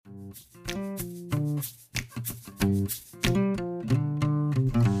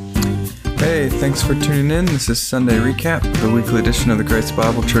Hey, thanks for tuning in. This is Sunday Recap, the weekly edition of the Grace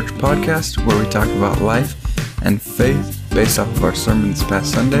Bible Church podcast, where we talk about life and faith based off of our sermons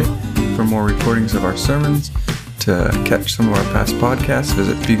past Sunday. For more recordings of our sermons, to catch some of our past podcasts,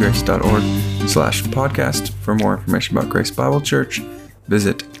 visit bgrace.org/podcast. For more information about Grace Bible Church,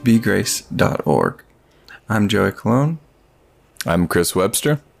 visit bgrace.org. I'm Joey Colon. I'm Chris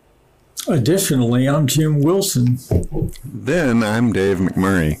Webster. Additionally, I'm Jim Wilson. Then I'm Dave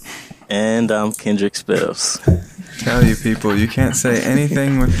McMurray. And I'm Kendrick Spells. Tell you people, you can't say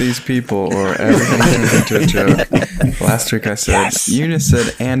anything with these people or everything turns into a joke. Last week I said, Eunice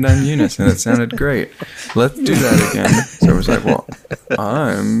said, and I'm Eunice, and it sounded great. Let's do that again. So I was like, well,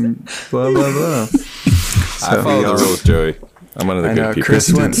 I'm blah, blah, blah. So, I follow the rules, Joey. I'm one of the good people.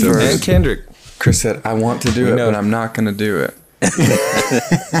 Chris went first. And Kendrick. Chris said, I want to do it, but I'm not going to do it.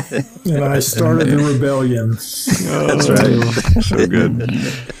 And I started the rebellion. That's right. So good.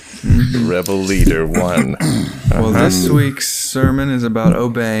 Rebel Leader 1. Well, this week's sermon is about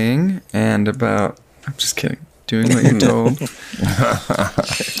obeying and about, I'm just kidding, doing what you're told. All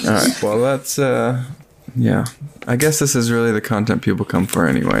right, well, that's, yeah. I guess this is really the content people come for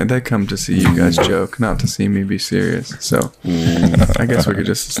anyway. They come to see you guys joke, not to see me be serious. So I guess we could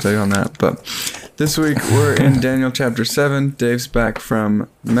just stay on that. But this week we're in Daniel chapter 7. Dave's back from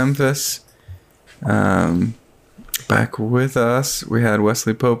Memphis. Back with us, we had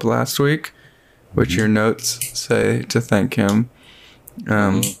Wesley Pope last week, which your notes say to thank him.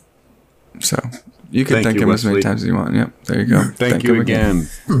 So you can thank him Wesley as many times as you want. Yep, there you go. Thank you again.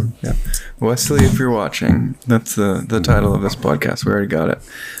 Yeah. Wesley, if you're watching, that's the title of this podcast. We already got it.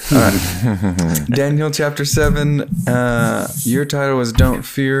 All right. Daniel chapter 7. Your title was Don't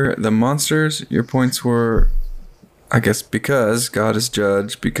Fear the Monsters. Your points were, I guess, because God is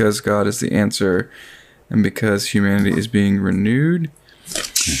judge, because God is the answer, and because humanity is being renewed.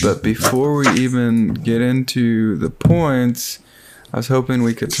 But before we even get into the points, I was hoping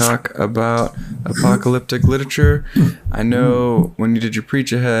we could talk about apocalyptic literature. I know when you did your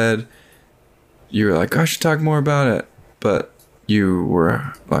preach ahead, you were like, I should talk more about it. But you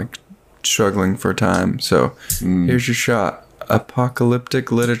were like struggling for time. So here's your shot.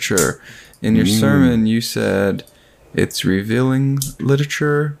 Apocalyptic literature. In your sermon, you said it's revealing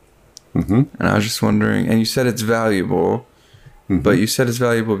literature. And I was just wondering, and you said it's valuable, but you said it's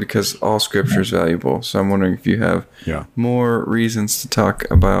valuable because all scripture is valuable. So I'm wondering if you have more reasons to talk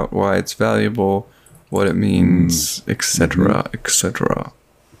about why it's valuable, what it means, etc., etc.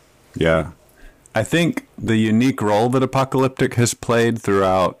 Yeah. I think the unique role that apocalyptic has played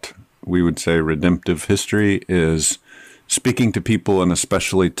throughout, we would say, redemptive history is speaking to people in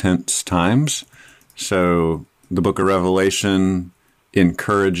especially tense times. So the book of Revelation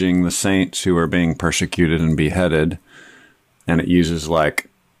encouraging the saints who are being persecuted and beheaded, and it uses like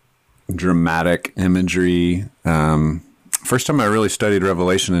dramatic imagery. First time I really studied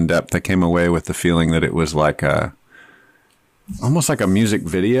Revelation in depth, I came away with the feeling that it was like almost like a music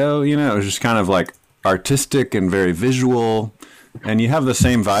video. You know, it was just kind of like artistic and very visual. And you have the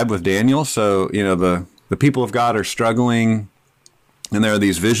same vibe with Daniel. So, you know, the people of God are struggling, and there are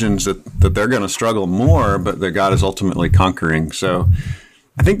these visions that they're going to struggle more, but that God is ultimately conquering. So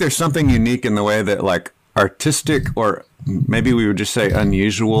I think there's something unique in the way that like artistic, or maybe we would just say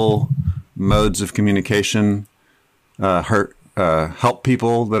unusual modes of communication help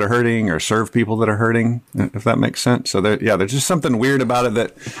people that are hurting or serve people that are hurting, if that makes sense. So there's just something weird about it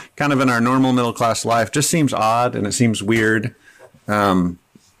that kind of in our normal middle class life just seems odd and it seems weird.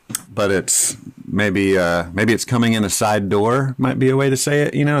 But it's maybe it's coming in a side door might be a way to say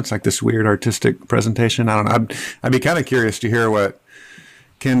it. You know, it's like this weird artistic presentation. I don't know. I'd be kind of curious to hear what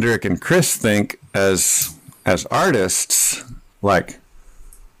Kendrick and Chris think as artists. Like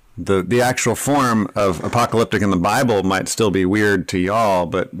the actual form of apocalyptic in the Bible might still be weird to y'all,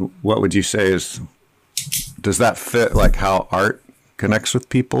 but what would you say does that fit like how art connects with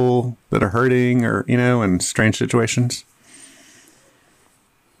people that are hurting or, you know, in strange situations?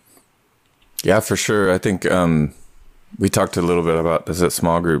 Yeah, for sure. I think we talked a little bit about this at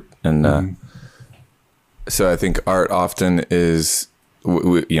small group. And so I think art often is,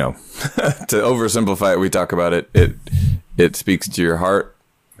 you know, to oversimplify it, we talk about it. It speaks to your heart,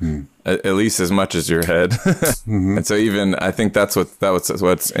 at least as much as your head. And so even I think that's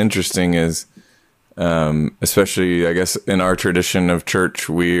what's interesting is, especially I guess in our tradition of church,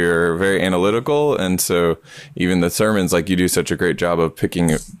 we're very analytical. And so even the sermons, like you do such a great job of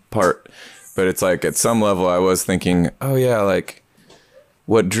picking apart. But it's like at some level I was thinking, oh yeah, like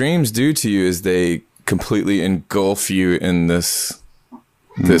what dreams do to you is they completely engulf you in this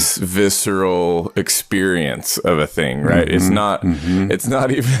this visceral experience of a thing, right? It's not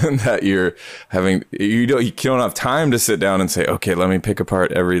even that you don't have time to sit down and say, okay, let me pick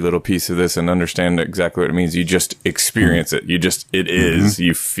apart every little piece of this and understand exactly what it means. You just experience it.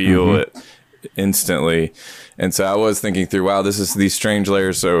 You feel it instantly. And so I was thinking through, wow, this is these strange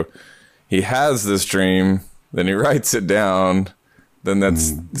layers. So he has this dream, then he writes it down, then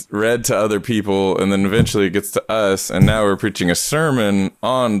that's read to other people, and then eventually it gets to us, and now we're preaching a sermon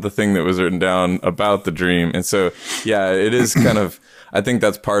on the thing that was written down about the dream. And so, yeah, it is kind of, I think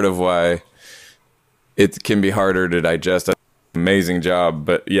that's part of why it can be harder to digest. Amazing job.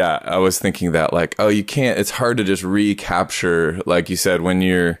 But yeah, I was thinking that, like, oh, you can't, it's hard to just recapture, like you said, when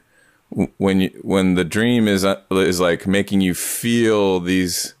the dream is like making you feel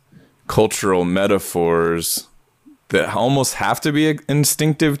these cultural metaphors that almost have to be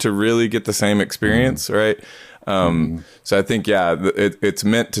instinctive to really get the same experience, right? So I think, yeah, it's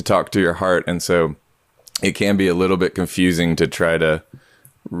meant to talk to your heart. And so it can be a little bit confusing to try to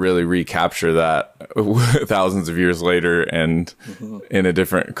really recapture that thousands of years later and in a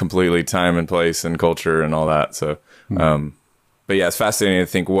different completely time and place and culture and all that. So, but yeah, it's fascinating to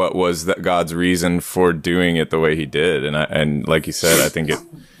think what was God's reason for doing it the way he did. And like you said, I think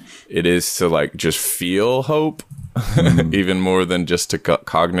it is to like just feel hope even more than just to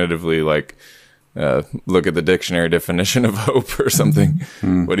cognitively like look at the dictionary definition of hope or something.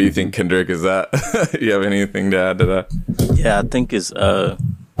 What do you think, Kendrick? Is that you have anything to add to that? Yeah, I think it's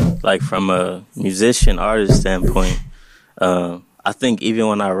like from a musician artist standpoint, I think even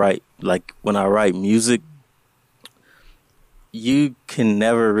when I write music, you can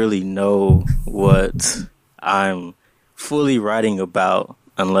never really know what I'm fully writing about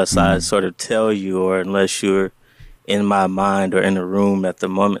unless I sort of tell you, or unless you're in my mind or in the room at the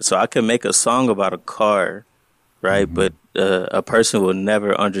moment. So I can make a song about a car, right? But a person will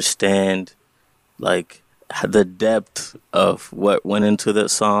never understand like the depth of what went into that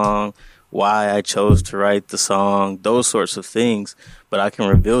song, why I chose to write the song, those sorts of things. But I can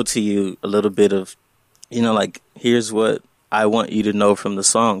reveal to you a little bit of, like, here's what I want you to know from the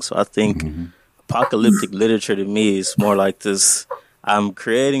song. So I think apocalyptic literature to me is more like this. I'm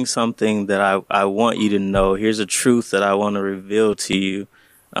creating something that I want you to know. Here's a truth that I want to reveal to you.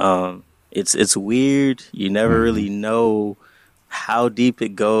 It's weird. You never really know how deep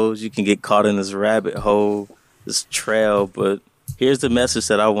it goes. You can get caught in this rabbit hole, this trail. But here's the message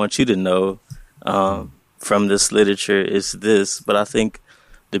that I want you to know from this literature is this. But I think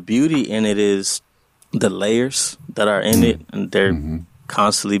the beauty in it is the layers that are in it, and they're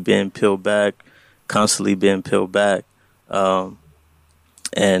constantly being peeled back.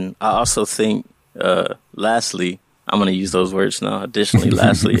 And I also think, lastly, I'm going to use those words now. Additionally,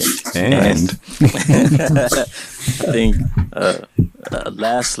 lastly, and I think,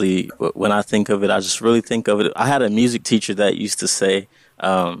 lastly, when I think of it, I just really think of it. I had a music teacher that used to say,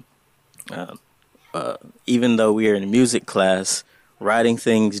 even though we are in a music class, writing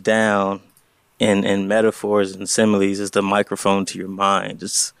things down in metaphors and similes is the microphone to your mind.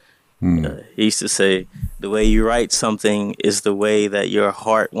 He used to say, the way you write something is the way that your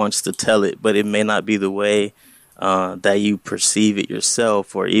heart wants to tell it, but it may not be the way that you perceive it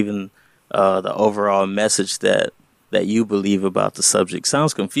yourself, or even the overall message that you believe about the subject.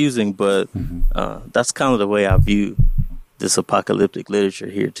 Sounds confusing, but that's kind of the way I view this apocalyptic literature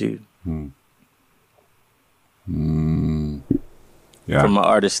here too. Yeah. From an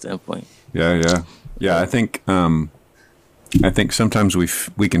artist standpoint. Yeah. I think sometimes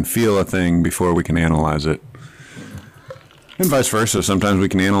we can feel a thing before we can analyze it, and vice versa. Sometimes we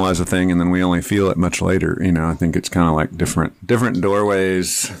can analyze a thing and then we only feel it much later. I think it's kind of like different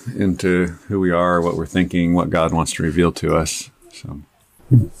doorways into who we are, what we're thinking, what God wants to reveal to us. So,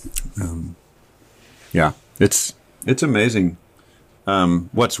 yeah, it's amazing.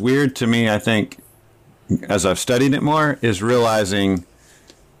 What's weird to me, I think, as I've studied it more, is realizing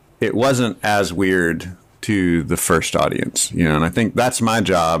it wasn't as weird to the first audience, and I think that's my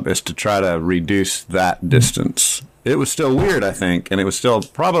job, is to try to reduce that distance. It was still weird, I think, and it was still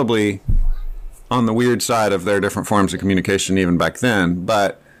probably on the weird side of their different forms of communication even back then,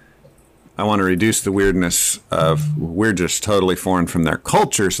 but I want to reduce the weirdness of we're just totally foreign from their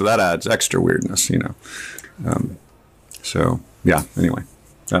culture, so that adds extra weirdness, so yeah, anyway,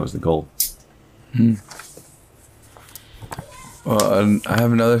 that was the goal. Well, I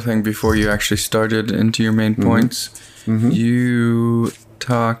have another thing before you actually started into your main points. You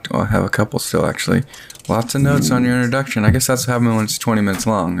talked, I have a couple still actually. Lots of notes on your introduction. I guess that's what happens when it's 20 minutes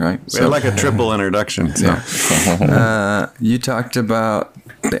long, right? So, like a triple introduction. So. Yeah. You talked about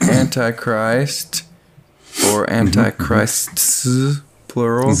the Antichrist or Antichrists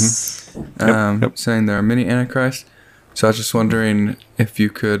plural, saying there are many antichrists. So I was just wondering if you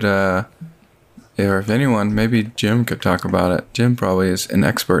could, or if anyone, maybe Jim could talk about it. Jim probably is an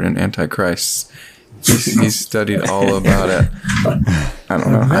expert in antichrists. He's studied all about it. I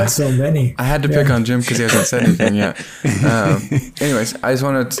don't know. Not so many. I had to pick on Jim because he hasn't said anything yet. Anyways, I just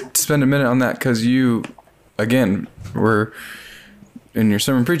wanted to spend a minute on that because you, again, were in your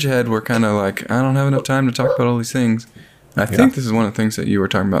sermon preach ahead. We're kind of like, I don't have enough time to talk about all these things. I think this is one of the things that you were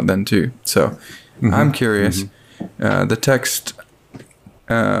talking about then too. So I'm curious. The text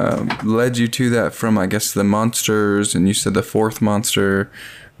led you to that from, I guess, the monsters, and you said the fourth monster,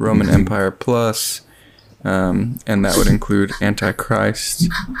 Roman Empire plus, and that would include Antichrist.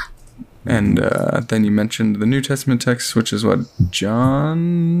 And then you mentioned the New Testament text, which is what,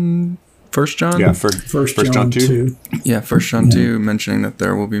 John? 1 John? Yeah, First John 2. Yeah, 1 John 2, mentioning that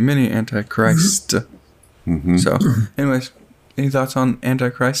there will be many Antichrist. So, anyways, any thoughts on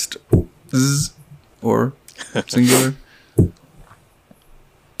Antichrist? Or singular?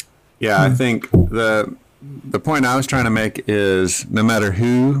 Yeah, I think the point I was trying to make is no matter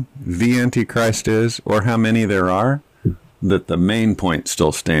who the Antichrist is or how many there are, that the main point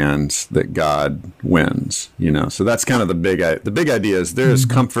still stands that God wins, you know. So that's kind of the big idea is there is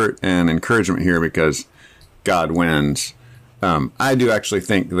comfort and encouragement here because God wins. I do actually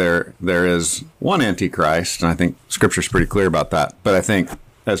think there is one Antichrist, and I think Scripture's pretty clear about that. But I think,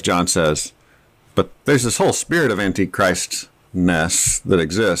 as John says, but there's this whole spirit of Antichristness that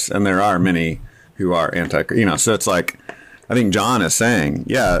exists, and there are many who are Antichrist. You know, so it's like, I think John is saying,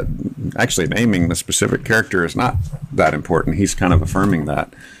 yeah, actually naming the specific character is not that important. He's kind of affirming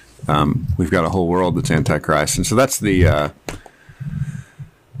that. We've got a whole world that's Antichrist. And so that's the, I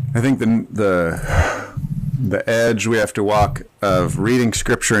think the edge we have to walk of reading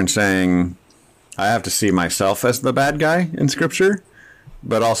Scripture and saying, I have to see myself as the bad guy in Scripture,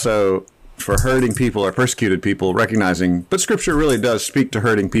 but also for hurting people or persecuted people, recognizing, but Scripture really does speak to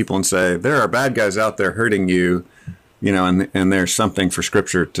hurting people and say, there are bad guys out there hurting you, you know, and there's something for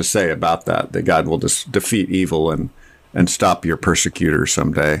Scripture to say about that God will just defeat evil and stop your persecutor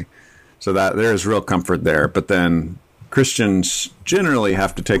someday. So that there is real comfort there. But then Christians generally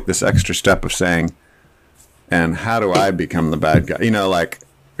have to take this extra step of saying, and how do I become the bad guy? You know, like,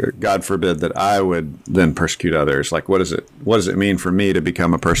 God forbid that I would then persecute others. Like, what does it mean for me to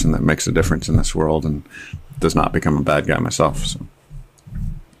become a person that makes a difference in this world and does not become a bad guy myself? So.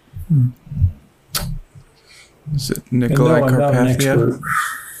 Is it Nikolai Carpathia?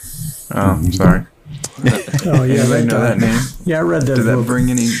 Oh, sorry. Oh, yeah. Anybody know that name? Yeah, I read that Did book. that bring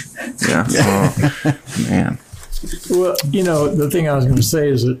any? Yeah. Oh, man. Well, you know, the thing I was going to say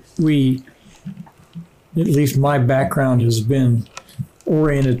is that at least my background has been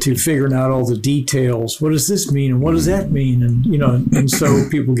oriented to figuring out all the details. What does this mean? And what does that mean? And, you know, and so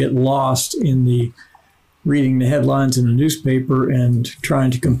people get lost in the reading the headlines in the newspaper and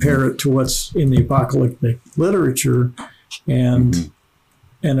trying to compare it to what's in the apocalyptic literature. And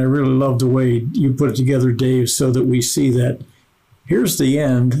I really love the way you put it together, Dave, so that we see that here's the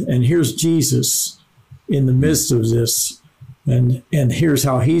end and here's Jesus in the midst of this. And here's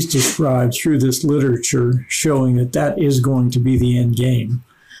how he's described through this literature, showing that is going to be the end game.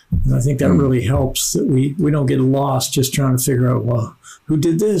 And I think that really helps, that we don't get lost just trying to figure out, well, who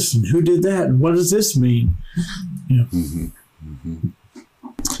did this and who did that and what does this mean? You know?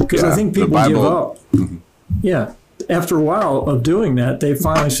 Because I think people give up. Yeah. After a while of doing that, they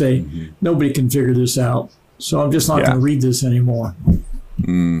finally say, nobody can figure this out. So I'm just not going to read this anymore.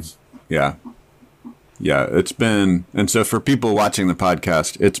 Yeah. Yeah, it's been, and so for people watching the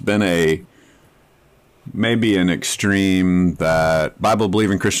podcast, it's been maybe an extreme that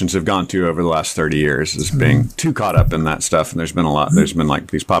Bible-believing Christians have gone to over the last 30 years, is being too caught up in that stuff. And there's been like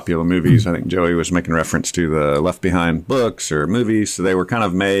these popular movies. I think Joey was making reference to the Left Behind books or movies. So they were kind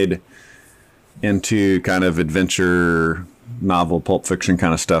of made into kind of adventure novel, pulp fiction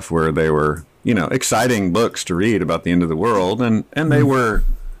kind of stuff where they were, you know, exciting books to read about the end of the world. And they were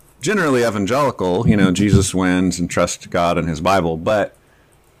generally evangelical, you know, Jesus wins and trust God and his Bible, but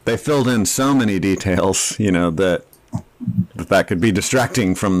they filled in so many details, you know, that could be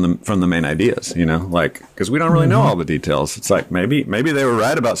distracting from the main ideas, you know, like, because we don't really know all the details. It's like maybe they were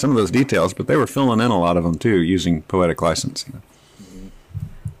right about some of those details, but they were filling in a lot of them too, using poetic license. You know?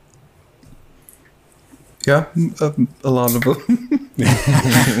 Yeah, a lot of them.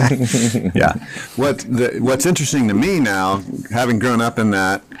 Yeah. What's interesting to me now, having grown up in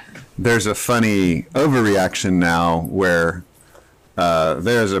that, there's a funny overreaction now where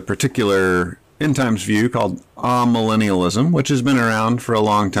there's a particular end times view called amillennialism, which has been around for a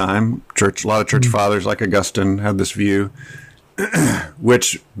long time. A lot of church fathers like Augustine had this view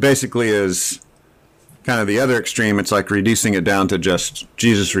which basically is kind of the other extreme. It's like reducing it down to just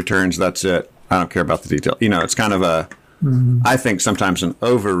Jesus returns, that's it. I don't care about the detail. It's kind of I think sometimes an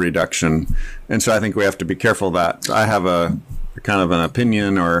over reduction. And so I think we have to be careful of that. I have a kind of an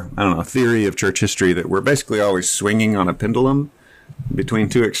opinion, or I don't know, theory of church history, that we're basically always swinging on a pendulum between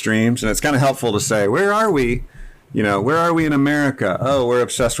two extremes. And it's kind of helpful to say, where are we? Where are we in America? Oh, we're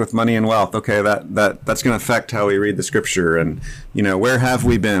obsessed with money and wealth. Okay, that's going to affect how we read the scripture. And, where have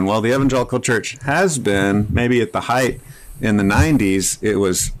we been? Well, the evangelical church has been, maybe at the height in the 90s, it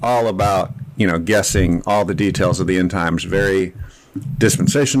was all about, guessing all the details of the end times. Very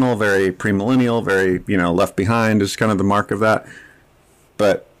dispensational, very premillennial, very, left behind is kind of the mark of that.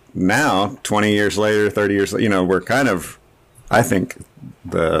 But now, 20 years later, 30 years later, we're kind of, I think,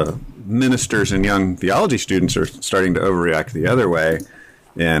 the ministers and young theology students are starting to overreact the other way.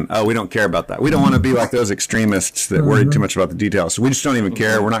 And, we don't care about that. We don't want to be like those extremists that worry too much about the details. So we just don't even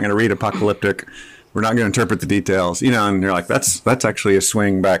care. We're not going to read apocalyptic. We're not going to interpret the details. And you're like, that's actually a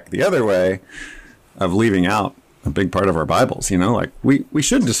swing back the other way of leaving out a big part of our Bibles. Like we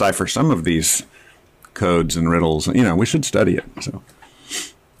should decipher some of these codes and riddles. We should study it. So.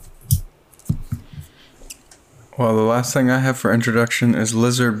 Well, the last thing I have for introduction is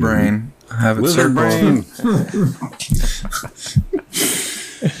lizard brain. I have it Lizard circled. brain.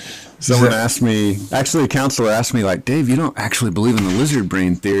 Someone asked me, actually a counselor asked me, like, Dave, you don't actually believe in the lizard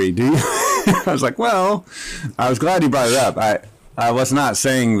brain theory, do you? I was like, well, I was glad you brought it up. I was not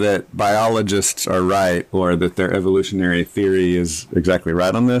saying that biologists are right or that their evolutionary theory is exactly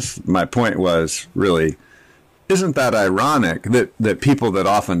right on this. My point was, really, isn't that ironic that people that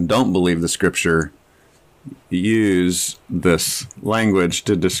often don't believe the scripture use this language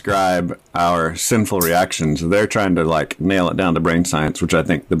to describe our sinful reactions? They're trying to nail it down to brain science, which I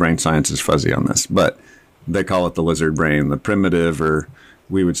think the brain science is fuzzy on this, but they call it the lizard brain, the primitive, or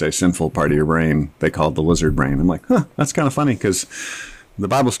we would say sinful part of your brain. They call it the lizard brain. I'm like, that's kind of funny, because the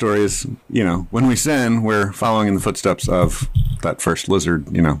Bible story is, when we sin, we're following in the footsteps of that first lizard,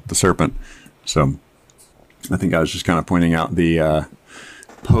 the serpent. So I think I was just kind of pointing out the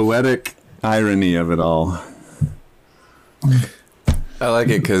poetic irony of it all. I like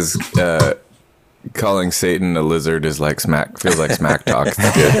it because calling Satan a lizard is feels like smack talk. It's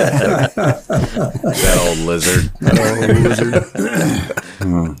good. That old lizard.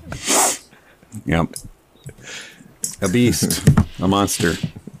 Yep. A beast. A monster.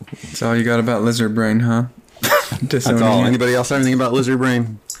 That's all you got about lizard brain, huh? That's all. Anybody else have anything about lizard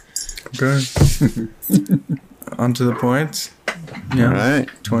brain? Good. On to the points. Yeah. All right.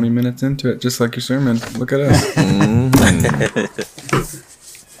 20 minutes into it, just like your sermon. Look at us.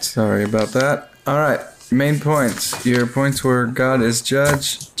 Sorry about that. All right. Main points. Your points were God is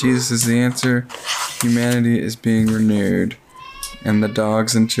judge, Jesus is the answer, humanity is being renewed, and the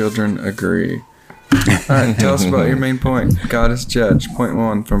dogs and children agree. All right. Tell us about your main point. God is judge. Point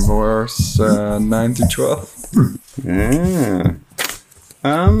 1 from verse 9 through 12. Yeah.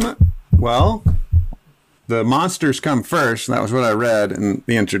 Well, the monsters come first. That was what I read in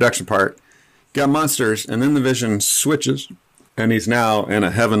the introduction part. Got monsters, and then the vision switches, and he's now in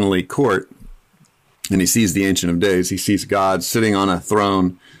a heavenly court, and he sees the Ancient of Days. He sees God sitting on a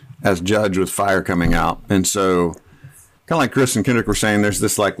throne as judge with fire coming out. And so, kind of like Chris and Kendrick were saying, there's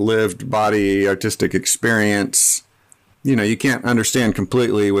this lived body artistic experience. You can't understand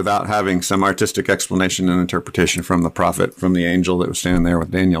completely without having some artistic explanation and interpretation from the prophet, from the angel that was standing there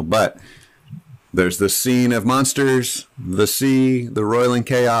with Daniel. But there's this scene of monsters, the sea, the roiling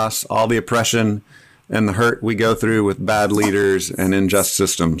chaos, all the oppression and the hurt we go through with bad leaders and unjust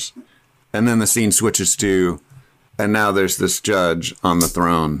systems. And then the scene switches to, and now there's this judge on the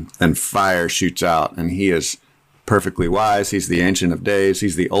throne, and fire shoots out, and he is perfectly wise. He's the Ancient of Days.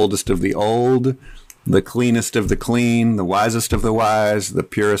 He's the oldest of the old, the cleanest of the clean, the wisest of the wise, the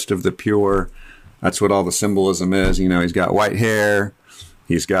purest of the pure. That's what all the symbolism is. He's got white hair.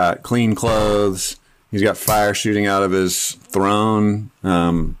 He's got clean clothes. He's got fire shooting out of his throne.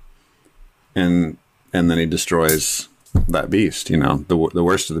 And then he destroys that beast. The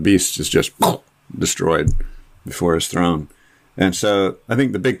worst of the beasts is just destroyed before his throne. And so I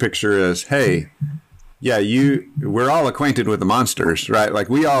think the big picture is, hey, yeah, we're all acquainted with the monsters, right?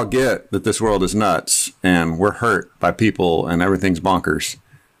 We all get that this world is nuts and we're hurt by people and everything's bonkers.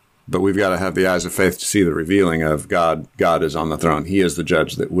 But we've got to have the eyes of faith to see the revealing of God. God is on the throne. He is the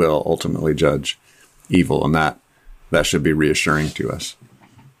judge that will ultimately judge evil, and that should be reassuring to us.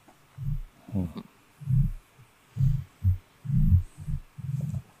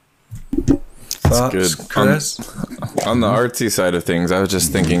 Thoughts, good. Chris? On the artsy side of things, I was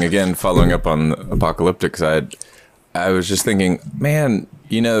just thinking, again, following up on the apocalyptic side, I was just thinking, man,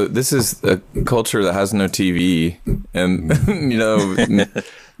 this is a culture that has no TV, and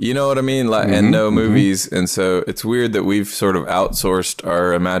you know what I mean, like, and no movies, and so it's weird that we've sort of outsourced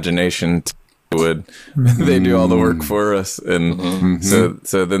our imagination to Hollywood. They do all the work for us, and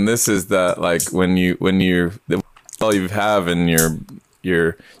so then this is that, like, when you're all you have, and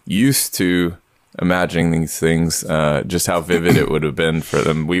you're used to imagining these things, just how vivid it would have been for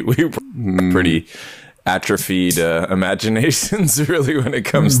them. We were pretty atrophied imaginations, really, when it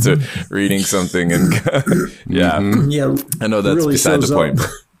comes to reading something. And yeah, I know that's really beside the point.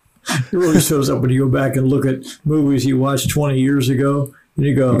 It really shows up when you go back and look at movies you watched 20 years ago, and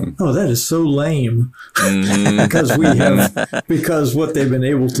you go, "Oh, that is so lame," because what they've been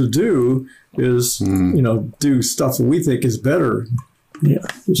able to do is, do stuff that we think is better. Yeah.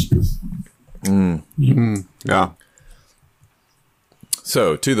 Yeah.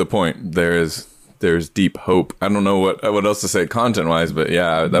 So, to the point, there's deep hope. I don't know what else to say content wise, but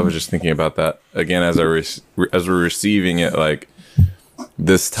yeah, I was just thinking about that again as we're receiving it. Like,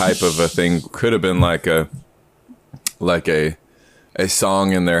 this type of a thing could have been like a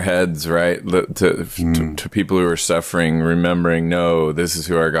song in their heads, right? To people who are suffering, remembering, no, this is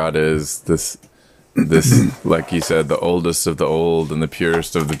who our God is. This, like you said, the oldest of the old and the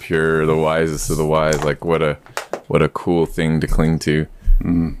purest of the pure, the wisest of the wise. Like, what a cool thing to cling to.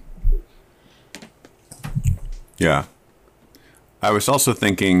 Yeah. I was also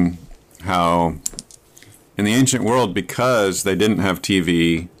thinking how in the ancient world, because they didn't have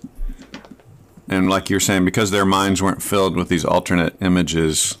TV, and like you're saying, because their minds weren't filled with these alternate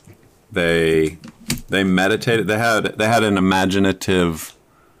images, they meditated. They had an imaginative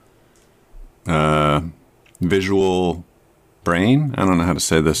visual brain. I don't know how to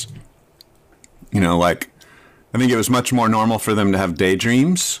say this. Like, I think it was much more normal for them to have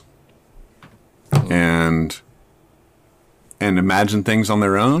daydreams and imagine things on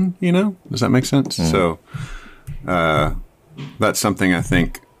their own. Does that make sense? So that's something I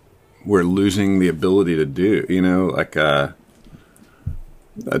think we're losing the ability to do. Like, to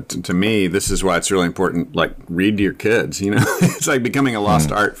me, this is why it's really important. Like, read to your kids. It's like becoming a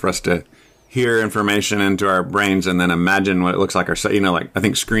lost art for us to hear information into our brains and then imagine what it looks like. Like, I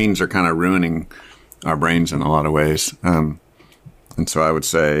think screens are kind of ruining our brains in a lot of ways. And so I would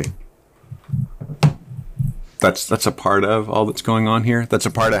say that's a part of all that's going on here. That's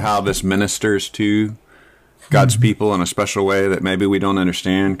a part of how this ministers to God's people in a special way that maybe we don't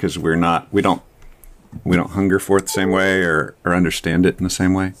understand because we don't hunger for it the same way or understand it in the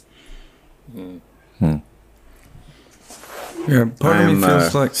same way. Yeah, part of me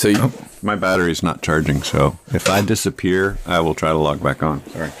feels like... My battery's not charging, so if I disappear, I will try to log back on.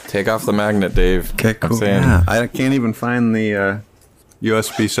 Sorry. Take off the magnet, Dave. Okay, cool. Yeah, I can't even find the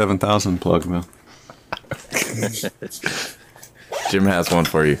USB 7000 plug, though. Jim has one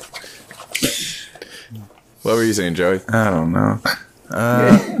for you. What were you saying, Joey? I don't know.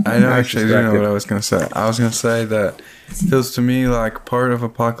 I don't actually do know what I was going to say. I was going to say that it feels to me like part of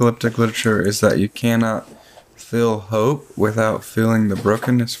apocalyptic literature is that you cannot feel hope without feeling the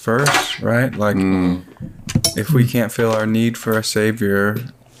brokenness first, right? Like, if we can't feel our need for a savior,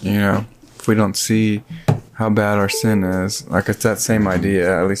 if we don't see how bad our sin is, like, it's that same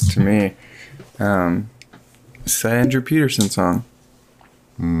idea, at least to me. It's the Andrew Peterson song.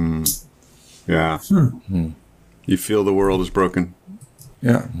 Yeah. You feel the world is broken.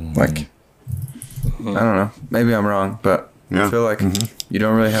 Yeah. Like, I don't know. Maybe I'm wrong, but I feel like you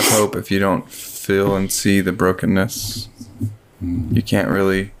don't really have hope if you don't feel and see the brokenness. You can't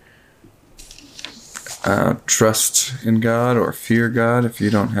really trust in God or fear God if you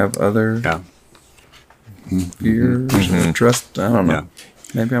don't have other fears or trust. I don't know. Yeah.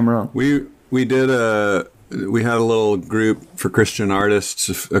 Maybe I'm wrong. We had a little group for Christian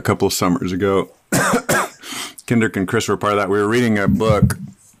artists a couple of summers ago. Kendrick and Chris were part of that. We were reading a book.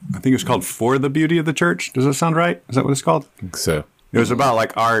 I think it was called For the Beauty of the Church. Does that sound right? Is that what it's called? I think so. It was about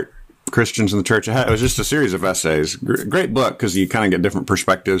like art, Christians in the church. It was just a series of essays. Great book because you kind of get different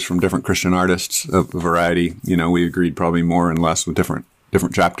perspectives from different Christian artists of a variety. We agreed probably more and less with different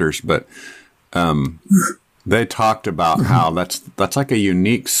chapters, but they talked about how that's like a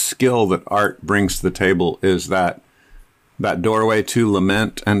unique skill that art brings to the table, is that doorway to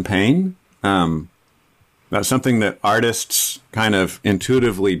lament and pain. That's something that artists kind of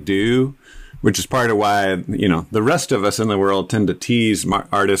intuitively do, which is part of why, the rest of us in the world tend to tease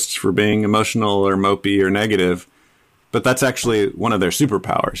artists for being emotional or mopey or negative. But that's actually one of their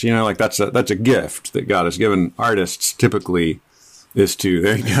superpowers. Like that's a gift that God has given artists typically, is to,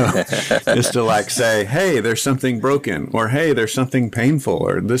 there you go, is to like say, hey, there's something broken, or hey, there's something painful,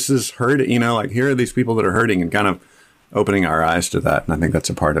 or this is hurt, like here are these people that are hurting, and kind of opening our eyes to that. And I think that's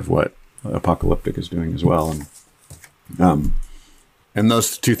a part of what Apocalyptic is doing as well. And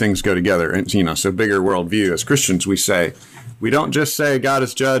those two things go together. And, so bigger worldview. As Christians, we don't just say God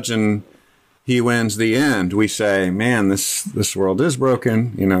is judge and he wins the end. We say, man, this world is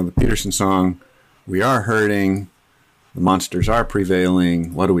broken. The Peterson song, we are hurting. The monsters are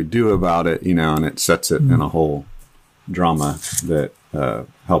prevailing. What do we do about it? And it sets it in a whole drama that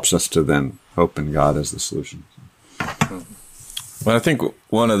helps us to then hope in God as the solution. Well, I think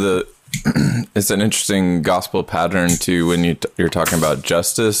it's an interesting gospel pattern too when you're talking about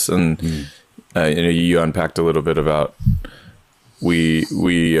justice, and you unpacked a little bit about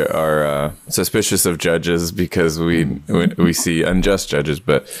we are suspicious of judges because we see unjust judges,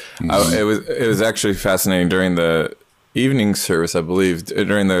 but it was actually fascinating during the evening service, I believe,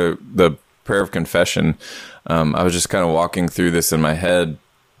 during the prayer of confession. I was just kind of walking through this in my head,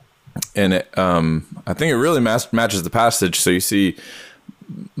 and I think it really matches the passage. So you see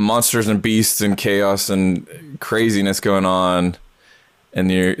monsters and beasts and chaos and craziness going on, and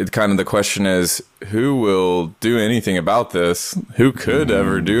the question is, who will do anything about this? Who could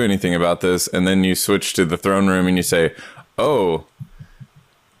ever do anything about this? And then you switch to the throne room and you say, oh,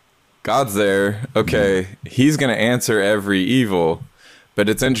 God's there. Okay, he's going to answer every evil. But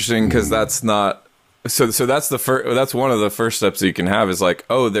it's interesting because that's not so that's that's one of the first steps that you can have is like,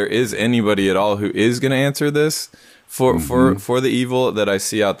 oh, there is anybody at all who is going to answer this for the evil that I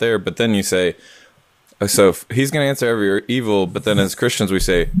see out there. But then you say, so he's going to answer every evil, but then as Christians we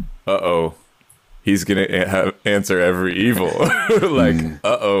say, he's going to answer every evil. Like,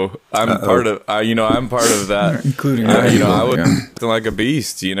 I'm part of that, including I would something like a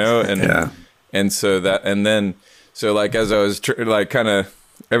beast, and so that, and then so like as I was kind of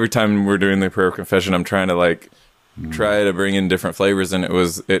every time we're doing the prayer of confession, I'm trying to try to bring in different flavors, and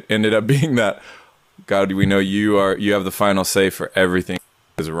it ended up being that, God, we know you have the final say for everything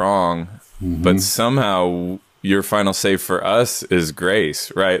that is wrong, but somehow your final say for us is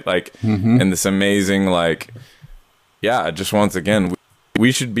grace, right? And this amazing, just once again,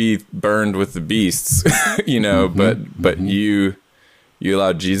 we should be burned with the beasts, but you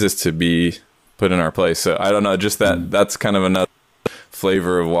allowed Jesus to be put in our place. So I don't know, just that's kind of another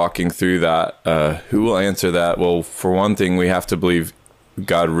flavor of walking through that. Who will answer that? Well, for one thing, we have to believe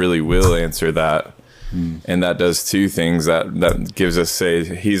God really will answer that. And that does two things. That gives us,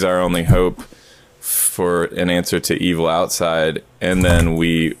 he's our only hope for an answer to evil outside, and then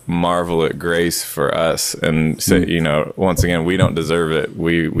we marvel at grace for us and say, once again, we don't deserve it.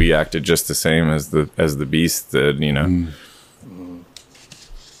 We acted just the same as the beast did,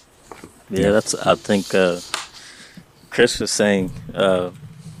 Yeah, that's, I think Chris was saying,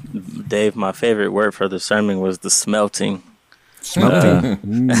 Dave, my favorite word for the sermon was the smelting. So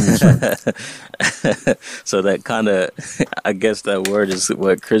that kind of, I guess that word is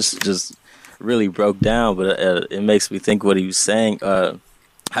what Chris just really broke down, but it makes me think what he was saying,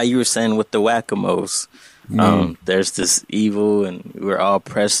 how you were saying with the whack-a-moles. There's this evil, and we're all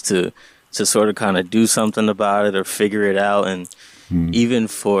pressed to sort of kind of do something about it or figure it out. And even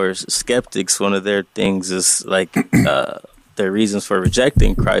for skeptics, one of their things is their reasons for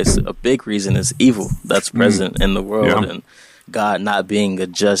rejecting Christ. A big reason is evil that's present in the world, and God not being a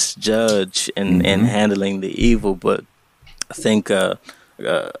just judge and handling the evil. But I think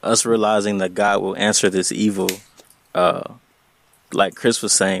us realizing that God will answer this evil, like Chris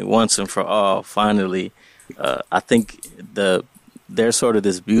was saying, once and for all, finally, I think there's sort of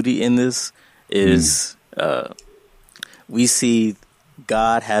this beauty in this is we see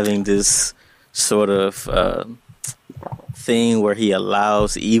God having this sort of thing where he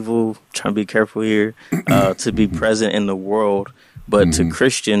allows evil, trying to be careful here, to be present in the world. But to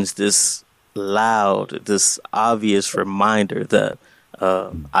Christians, this loud, this obvious reminder that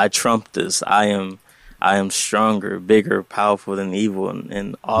I trump this. I am stronger, bigger, powerful than evil,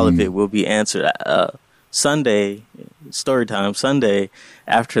 and all of it will be answered. Sunday, story time, Sunday,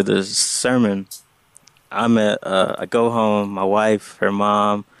 after the sermon, I go home, my wife, her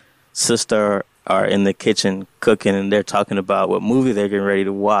mom, sister are in the kitchen cooking, and they're talking about what movie they're getting ready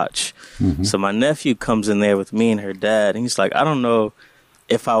to watch. So my nephew comes in there with me and her dad, and he's like, I don't know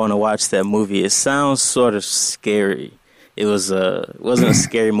if I want to watch that movie. It sounds sort of scary. It wasn't a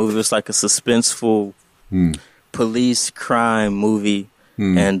scary movie. It was like a suspenseful police crime movie.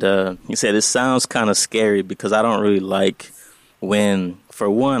 And he said, it sounds kind of scary because I don't really like when, for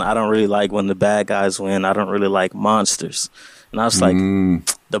one, I don't really like when the bad guys win. I don't really like monsters. And I was like,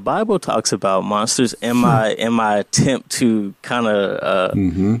 the Bible talks about monsters. In my attempt to kind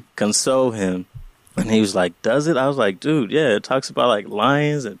of console him, And he was like, does it? I was like, dude, yeah, it talks about like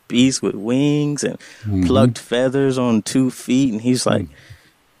lions and beasts with wings and plucked feathers on 2 feet. And he's like,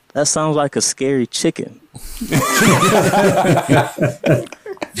 that sounds like a scary chicken. And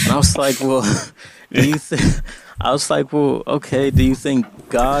I was like, well, do you think? I was like, well, okay. Do you think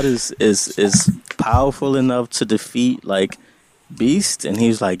God is powerful enough to defeat like beasts? And he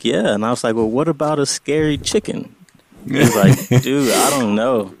was like, yeah. And I was like, well, what about a scary chicken? He's like, dude, I don't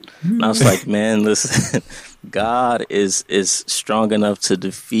know. And I was like, man, listen, God is strong enough to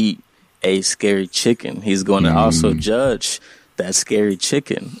defeat a scary chicken. He's going to also judge that scary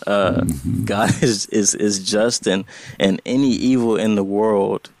chicken. God is just, and any evil in the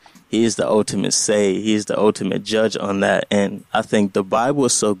world, he is the ultimate say. He is the ultimate judge on that. And I think the Bible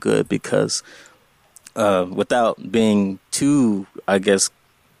is so good because without being too, I guess,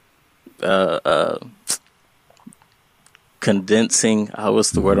 condensing, what's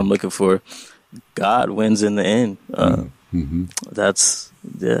the word I'm looking for? God wins in the end. That's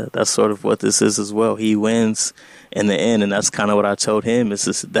sort of what this is as well. He wins in the end, and that's kind of what I told him. It's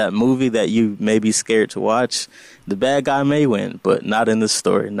just that movie that you may be scared to watch. The bad guy may win, but not in the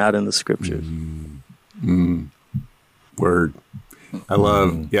story, not in the scriptures. Word. I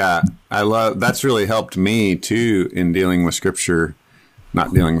love that's really helped me too in dealing with scripture.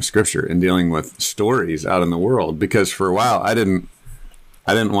 Not dealing with scripture, and dealing with stories out in the world. Because for a while, I didn't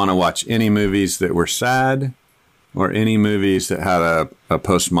want to watch any movies that were sad, or any movies that had a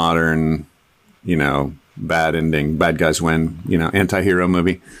postmodern, bad ending, bad guys win, anti-hero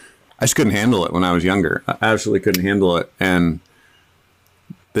movie. I just couldn't handle it when I was younger. I absolutely couldn't handle it. And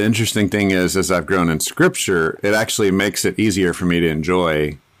the interesting thing is, as I've grown in scripture, it actually makes it easier for me to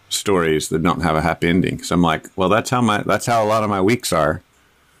enjoy stories that don't have a happy ending. So I'm like, well, that's how a lot of my weeks are.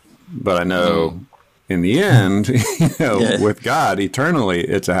 But I know in the end, with God eternally,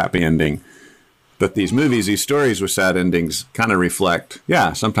 it's a happy ending. But these movies, these stories with sad endings kind of reflect,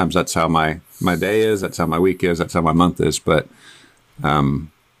 sometimes that's how my day is, that's how my week is, that's how my month is. But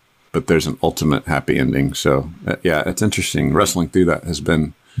there's an ultimate happy ending. So it's interesting. Wrestling through that's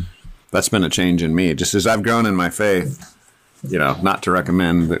been a change in me. Just as I've grown in my faith, not to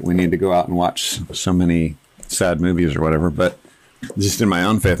recommend that we need to go out and watch so many sad movies or whatever, but just in my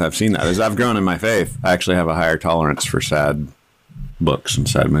own faith, I've seen that. As I've grown in my faith, I actually have a higher tolerance for sad books and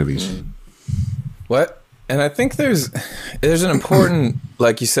sad movies. What? And I think there's an important,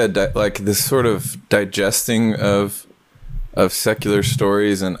 like you said, like this sort of digesting of secular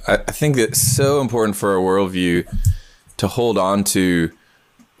stories. And I think it's so important for our worldview to hold on to.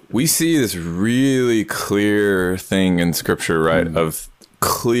 We see this really clear thing in scripture, right? Of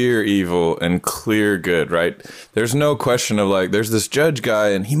clear evil and clear good, right? There's no question of like, there's this judge guy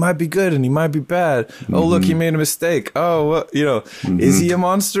and he might be good and he might be bad. Oh, look, he made a mistake. Oh, well, is he a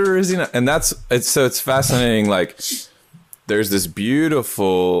monster or is he not? And it's fascinating. Like there's this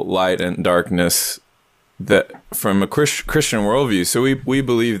beautiful light and darkness that from a Christian worldview. So we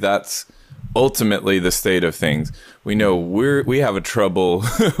believe that's ultimately the state of things. We know we have a trouble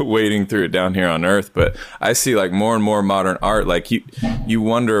wading through it down here on earth, but I see like more and more modern art. Like you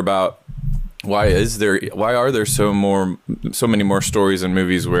wonder about why are there so many more stories and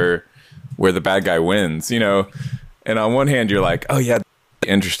movies where the bad guy wins, And on one hand you're like, oh yeah,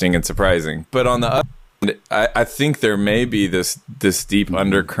 interesting and surprising. But on the other hand, I think there may be this deep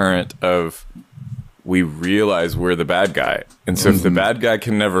undercurrent of we realize we're the bad guy. And so if the bad guy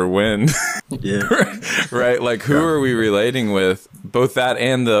can never win, right? Like who are we relating with? Both that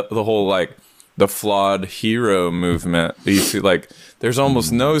and the whole like the flawed hero movement. You see, like there's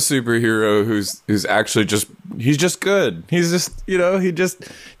almost no superhero who's actually he's just good. He's just, he just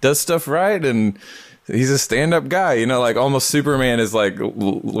does stuff right and he's a stand-up guy, like almost Superman is like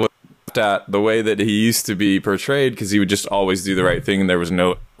at the way that he used to be portrayed because he would just always do the right thing and there was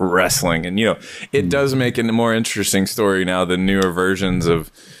no wrestling. And it does make it a more interesting story now, the newer versions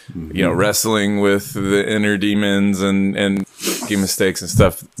of wrestling with the inner demons and making mistakes and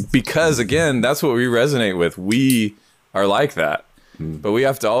stuff, because again, that's what we resonate with. We are like that. But we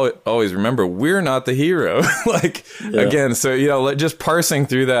have to always remember we're not the hero. Again, so just parsing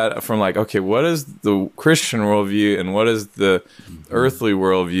through that from like, okay, what is the Christian worldview and what is the earthly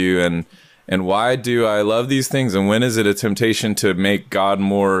worldview, and why do I love these things, and when is it a temptation to make God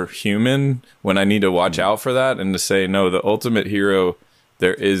more human when I need to watch out for that and to say no, the ultimate hero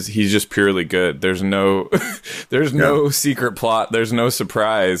he's just purely good. There's no no secret plot. There's no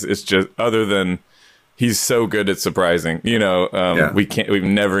surprise. It's just other than he's so good at surprising, we've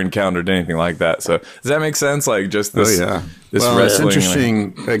never encountered anything like that. So does that make sense? Like just this, this wrestling. It's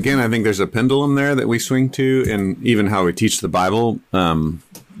interesting. Again, I think there's a pendulum there that we swing to, and even how we teach the Bible,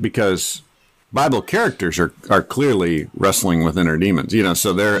 because Bible characters are clearly wrestling with inner demons,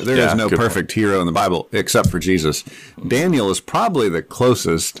 so there is no perfect hero in the Bible except for Jesus. Daniel is probably the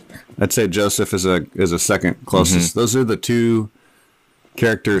closest. I'd say Joseph is a second closest. Those are the two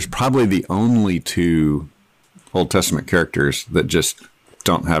characters, probably the only two Old Testament characters that just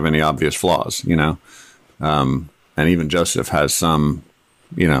don't have any obvious flaws, and even Joseph has some,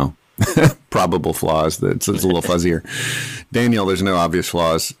 probable flaws that's a little fuzzier. Daniel, there's no obvious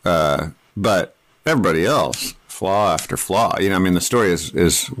flaws, but everybody else, flaw after flaw. The story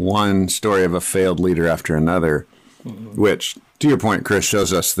is one story of a failed leader after another, which, to your point, Chris,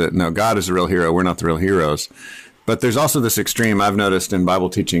 shows us that, no, God is the real hero. We're not the real heroes. But there's also this extreme I've noticed in Bible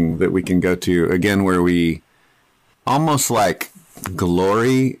teaching that we can go to, again, where we almost like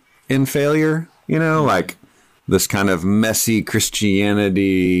glory in failure, like this kind of messy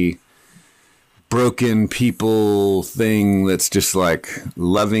Christianity, broken people thing that's just like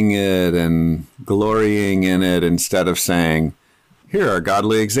loving it and glorying in it instead of saying, here are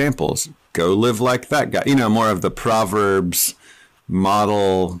godly examples. Go live like that guy. More of the Proverbs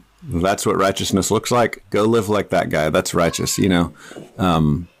model. That's what righteousness looks like. Go live like that guy. That's righteous,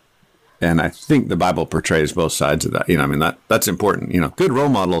 and I think the Bible portrays both sides of that. That's important. Good role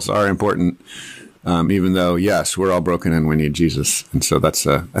models are important, even though, yes, we're all broken and we need Jesus. And so that's,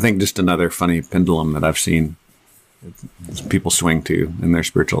 I think, just another funny pendulum that I've seen people swing to in their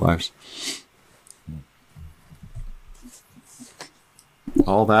spiritual lives.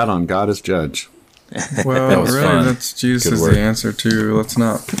 All that on God as judge. Well, really, fun. that's Jesus' the answer to, let's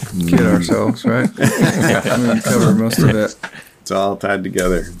not kid ourselves, right? We covered most of it. It's all tied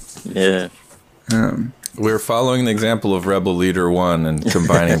together. Yeah. We're following the example of Rebel Leader 1 and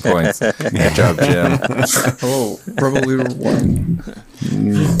combining points. Good job, Jim. Oh, Rebel Leader 1.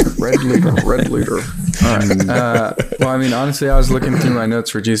 Red Leader. All right. Well, honestly, I was looking through my notes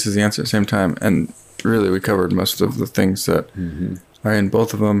for Jesus the answer at the same time, and really we covered most of the things that are in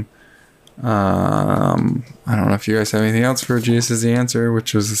both of them. I don't know if you guys have anything else for Jesus the answer,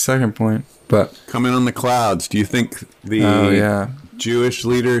 which was the second point, but coming on the clouds. Do you think the Jewish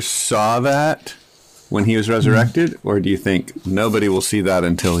leaders saw that when he was resurrected, or do you think nobody will see that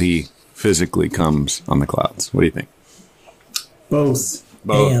until he physically comes on the clouds? What do you think? Both.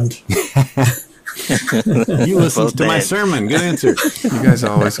 And you listened to my sermon. Good answer. You guys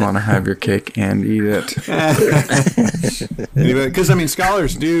always want to have your cake and eat it. Because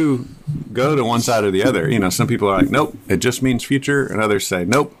scholars do go to one side or the other. Some people are like, nope, it just means future, and others say,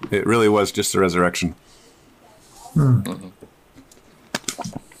 nope, it really was just the resurrection.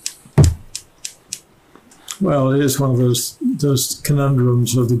 Well, it is one of those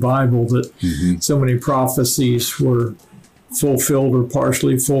conundrums of the Bible that so many prophecies were fulfilled or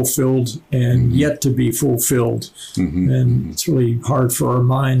partially fulfilled and yet to be fulfilled. And it's really hard for our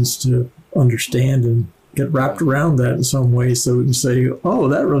minds to understand and get wrapped around that in some way so we can say, oh,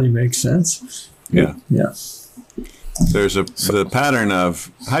 that really makes sense. Yeah. There's So the pattern of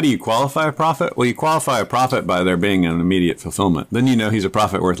how do you qualify a prophet? Well, you qualify a prophet by there being an immediate fulfillment. Then you know he's a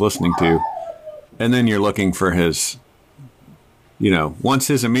prophet worth listening to. And then you're looking for his, once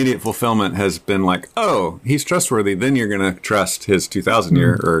his immediate fulfillment has been like, oh, he's trustworthy, then you're going to trust his 2,000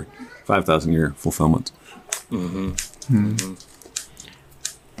 year or 5,000 year fulfillment.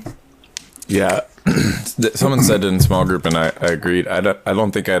 Yeah. Someone said in small group, and I agreed. I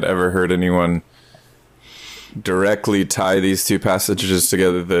don't think I'd ever heard anyone directly tie these two passages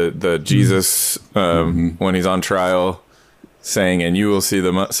together. The Jesus, when he's on trial, saying, "And you will see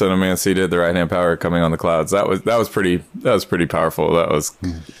the Son of Man seated at the right hand power coming on the clouds." That was pretty powerful. That was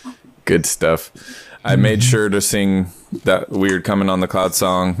good stuff. I made sure to sing that weird "Coming on the Cloud"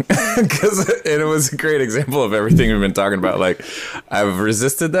 song because it was a great example of everything we've been talking about. Like, I've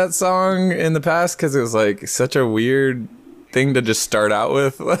resisted that song in the past because it was like such a weird thing to just start out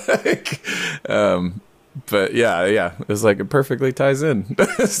with. But yeah, it was like it perfectly ties in.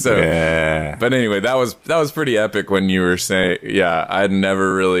 So, yeah. But anyway, that was pretty epic when you were saying, yeah, I'd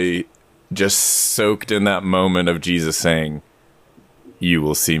never really just soaked in that moment of Jesus saying, "You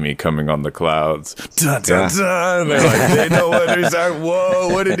will see me coming on the clouds." Dun, dun, dun. They're like, they know what he's like. Whoa,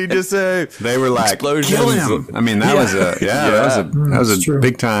 what did he just say? They were like, explosions. Kill him. I mean, that was a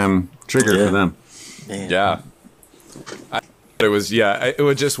big time trigger for them. Man. Yeah.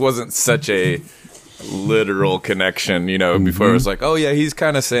 It just wasn't such a literal connection, before it was like, oh yeah, he's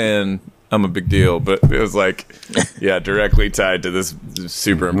kind of saying I'm a big deal, but it was like, yeah, directly tied to this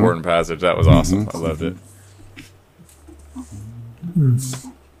super important passage. That was awesome. I loved it.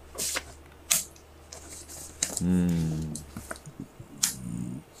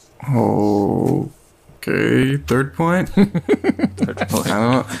 Okay, third point. I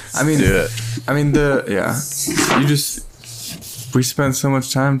mean, Do it. I mean, we spent so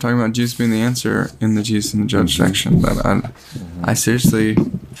much time talking about Jesus being the answer in the Jesus and the Judge section that I seriously,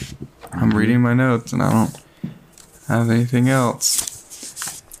 I'm reading my notes and I don't have anything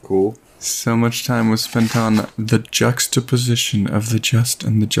else. Cool. So much time was spent on the juxtaposition of the just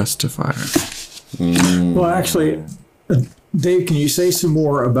and the justifier. Well, actually, Dave, can you say some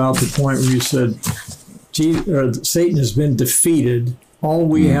more about the point where you said Satan has been defeated? All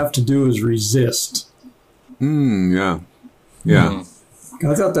we have to do is resist. Yeah. Yeah.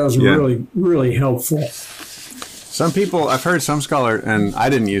 I thought that was really, really helpful. Some people, I've heard some scholar, and I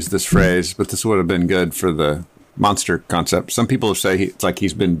didn't use this phrase, but this would have been good for the monster concept. Some people say it's like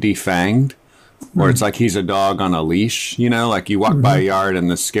he's been defanged, or it's like he's a dog on a leash, you know, like you walk by a yard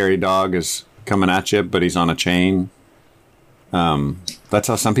and this scary dog is coming at you, but he's on a chain. That's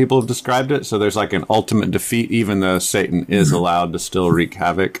how some people have described it. So there's like an ultimate defeat, even though Satan is allowed to still wreak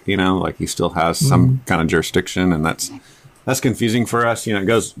havoc, you know, like he still has some kind of jurisdiction, and that's confusing for us. You know,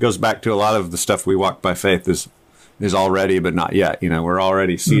 it goes back to a lot of the stuff we walk by faith is already, but not yet. You know, we're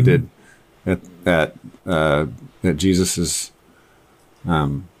already seated at Jesus's,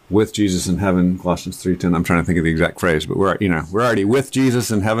 with Jesus in heaven, Colossians 3:10. I'm trying to think of the exact phrase, but we're already with Jesus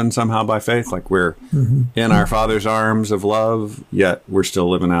in heaven somehow by faith. Like we're in our Father's arms of love, yet we're still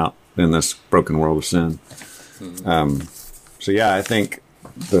living out in this broken world of sin. So yeah, I think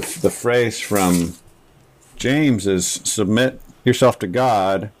the phrase from James is submit yourself to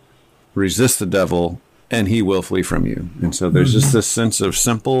God, resist the devil, and he will flee from you. And so there's just this sense of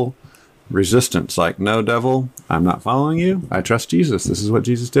simple resistance, like, no, devil, I'm not following you. I trust Jesus. This is what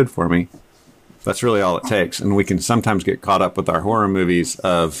Jesus did for me. That's really all it takes. And we can sometimes get caught up with our horror movies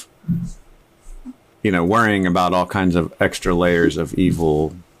of, you know, worrying about all kinds of extra layers of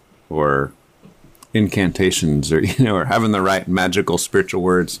evil or incantations, or, you know, or having the right magical spiritual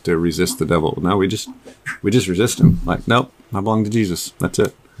words to resist the devil. No, we just resist him. Like, nope, I belong to Jesus. That's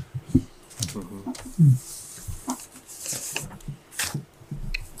it.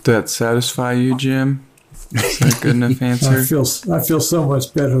 Did that satisfy you, Jim? Is that a good enough answer? I feel so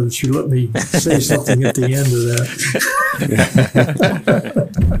much better that you let me say something at the end of that.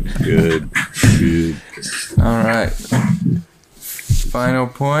 Good. All right. Final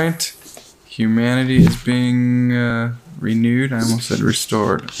point. Humanity is being renewed. I almost said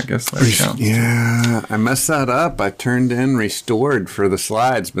restored. I guess that counts. Yeah, I messed that up. I turned in restored for the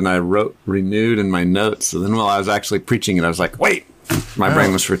slides, but I wrote renewed in my notes. So then while I was actually preaching it, I was like, wait, my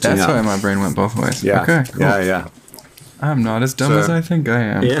brain was switching That's out. why my brain went both ways. Yeah. Okay, cool. Yeah. I'm not as dumb as I think I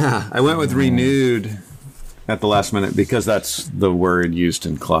am. Yeah, I went with renewed at the last minute because that's the word used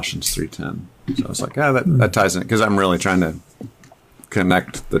in Colossians 3:10. So I was like, that ties in, because I'm really trying to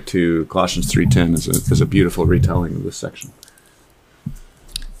connect the two. Colossians 3:10 is a beautiful retelling of this section.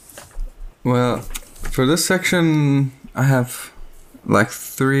 Well, for this section, I have like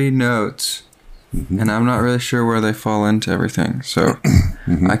 3 notes, and I'm not really sure where they fall into everything. So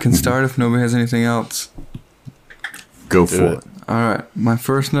I can start if nobody has anything else. Go for it. All right. My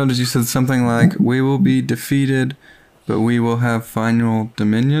first note is you said something like, we will be defeated, but we will have final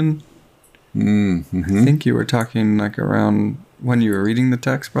dominion. I think you were talking like around when you were reading the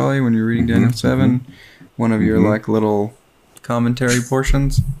text, probably when you were reading Daniel 7, one of your like little commentary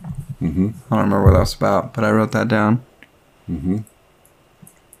portions. I don't remember what that was about, but I wrote that down.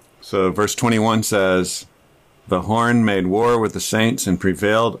 So verse 21 says, the horn made war with the saints and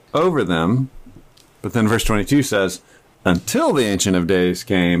prevailed over them. But then verse 22 says, until the Ancient of Days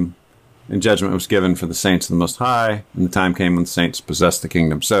came, and judgment was given for the saints of the Most High, and the time came when the saints possessed the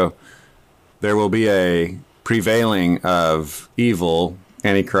kingdom. So there will be a prevailing of evil,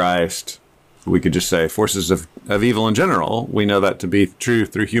 Antichrist, we could just say forces of evil in general. We know that to be true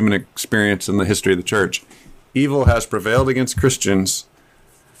through human experience in the history of the church. Evil has prevailed against Christians,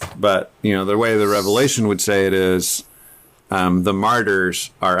 but, you know, the way the Revelation would say it is, the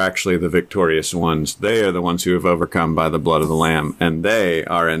martyrs are actually the victorious ones. They are the ones who have overcome by the blood of the Lamb, and they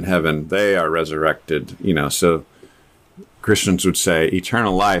are in heaven. They are resurrected, you know. So Christians would say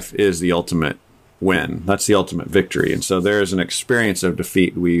eternal life is the ultimate win. That's the ultimate victory. And so there is an experience of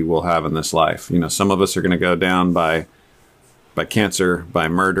defeat we will have in this life. You know, some of us are going to go down by cancer, by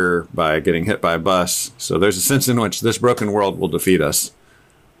murder, by getting hit by a bus. So there's a sense in which this broken world will defeat us.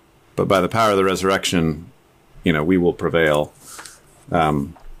 But by the power of the resurrection, you know, we will prevail.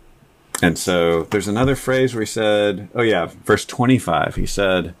 And so there's another phrase where he said, verse 25, he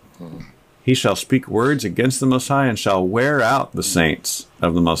said, he shall speak words against the Most High and shall wear out the saints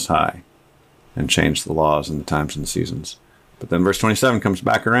of the Most High and change the laws and the times and the seasons. But then verse 27 comes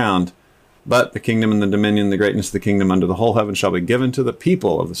back around. But the kingdom and the dominion, the greatness of the kingdom under the whole heaven shall be given to the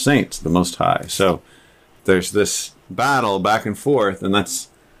people of the saints, the Most High. So there's this battle back and forth, and that's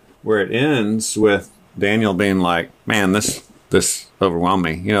where it ends with Daniel being like, man, this overwhelmed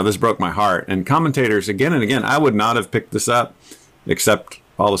me. This broke my heart. And commentators, again and again, I would not have picked this up, except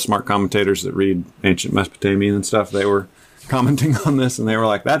all the smart commentators that read ancient Mesopotamian and stuff. They were commenting on this, and they were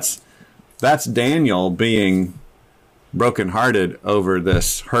like, that's Daniel being brokenhearted over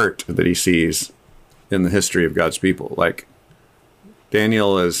this hurt that he sees in the history of God's people. Like,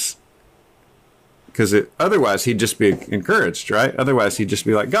 Daniel is, because otherwise he'd just be encouraged, right? Otherwise he'd just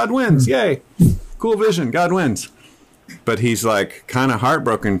be like, God wins, yay, cool vision, God wins. But he's like kind of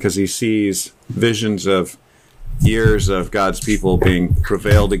heartbroken because he sees visions of years of God's people being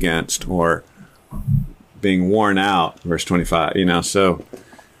prevailed against or being worn out, verse 25, so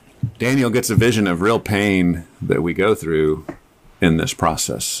Daniel gets a vision of real pain that we go through in this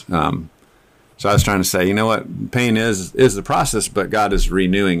process. So I was trying to say, you know what? Pain is the process, but God is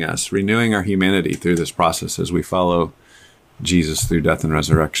renewing us, renewing our humanity through this process as we follow Jesus through death and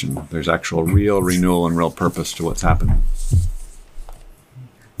resurrection. There's actual real renewal and real purpose to what's happening.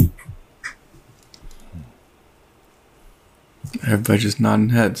 Everybody just nodding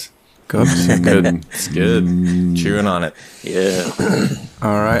heads. Go up. Good. It's good. Chewing on it. Yeah.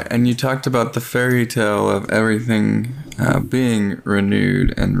 All right. And you talked about the fairy tale of everything being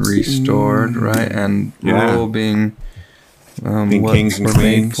renewed and restored, right? And rule being what kings and we're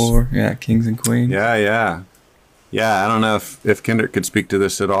queens. made for. Yeah, kings and queens. Yeah. I don't know if Kendrick could speak to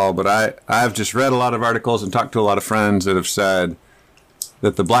this at all, but I've just read a lot of articles and talked to a lot of friends that have said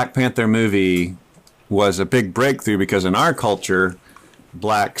that the Black Panther movie was a big breakthrough because in our culture,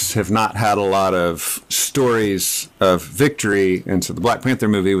 blacks have not had a lot of stories of victory. And so the Black Panther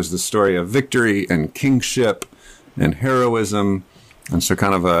movie was the story of victory and kingship and heroism. And so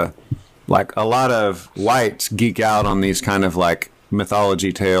kind of a lot of whites geek out on these kind of like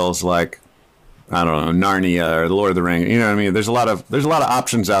mythology tales, like, I don't know, Narnia or the Lord of the Rings. You know what I mean? There's a lot of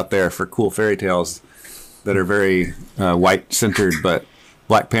options out there for cool fairy tales that are very white centered, but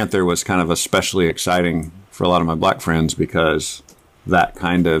Black Panther was kind of especially exciting for a lot of my black friends because that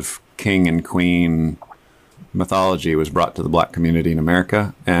kind of king and queen mythology was brought to the black community in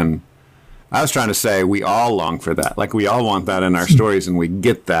America. And I was trying to say we all long for that. Like, we all want that in our stories, and we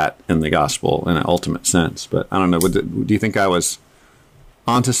get that in the gospel in an ultimate sense. But I don't know. Do you think I was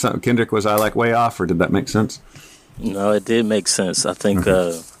onto something? Kendrick, was I like way off, or did that make sense? No, it did make sense. I think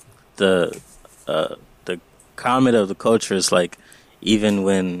the comment of the culture is like, even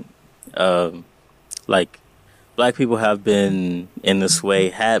when like black people have been in this way,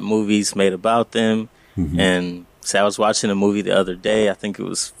 had movies made about them. And so I was watching a movie the other day, I think it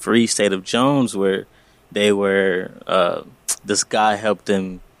was Free State of Jones, where they were this guy helped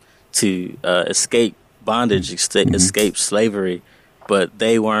them to escape bondage, escape slavery, but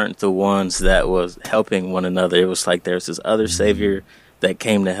they weren't the ones that was helping one another. It was like there's this other savior that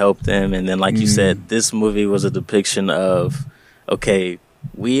came to help them. And then, like you said, this movie was a depiction of, okay,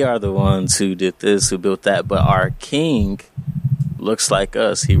 we are the ones who did this, who built that, but our king looks like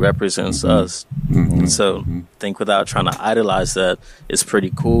us. He represents us. And so I think without trying to idolize that, it's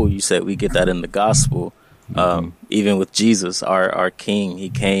pretty cool. You said we get that in the gospel. Even with Jesus, our king,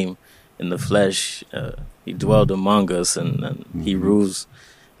 he came in the flesh. He dwelled among us, and he rules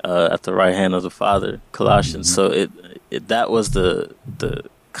at the right hand of the Father, Colossians. So that was the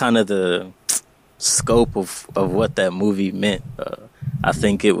kind of the scope of what that movie meant. I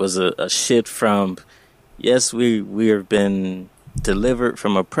think it was a shift from, yes, we have been delivered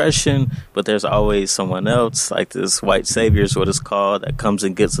from oppression, but there's always someone else, like this white savior is what it's called, that comes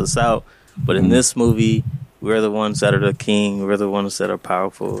and gets us out. But in this movie, we're the ones that are the king, we're the ones that are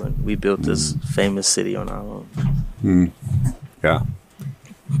powerful, and we built this famous city on our own. Yeah.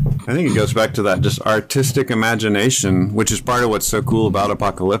 I think it goes back to that just artistic imagination, which is part of what's so cool about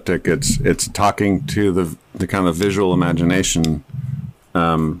Apocalyptic. It's talking to the kind of visual imagination.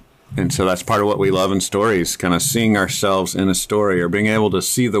 And so that's part of what we love in stories, kind of seeing ourselves in a story or being able to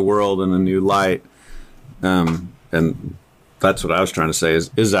see the world in a new light. And that's what I was trying to say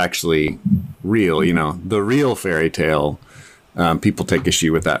is actually real, the real fairy tale. People take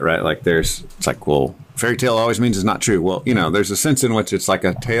issue with that, right? Like it's like, well, fairy tale always means it's not true. Well, there's a sense in which it's like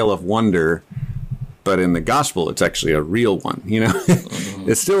a tale of wonder, but in the gospel, it's actually a real one,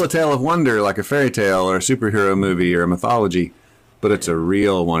 It's still a tale of wonder, like a fairy tale or a superhero movie or a mythology, but it's a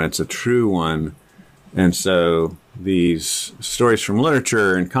real one. It's a true one. And so these stories from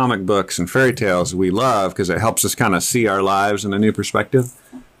literature and comic books and fairy tales we love because it helps us kind of see our lives in a new perspective.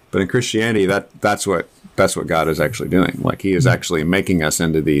 But in Christianity, that's what God is actually doing. Like, he is actually making us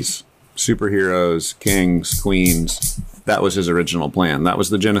into these superheroes, kings, queens. That was his original plan. That was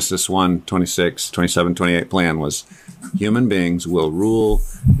the Genesis 1, 26, 27, 28 plan, was human beings will rule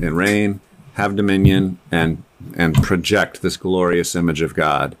and reign, have dominion, and project this glorious image of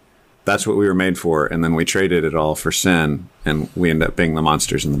God. That's what we were made for, and then we traded it all for sin, and we end up being the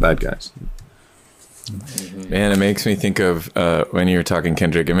monsters and the bad guys. Man, it makes me think of when you were talking,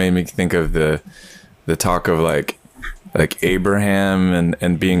 Kendrick. It made me think of the talk of like Abraham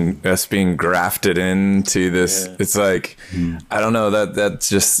and being grafted into this. Yeah. It's like I don't know, that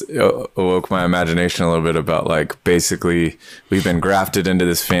just awoke my imagination a little bit about like basically we've been grafted into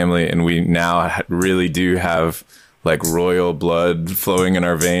this family, and we now really do have like royal blood flowing in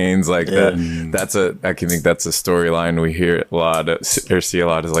our veins, like that. I can think that's a storyline we hear a lot or see a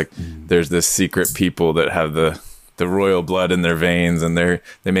lot, is like there's this secret people that have the royal blood in their veins, and they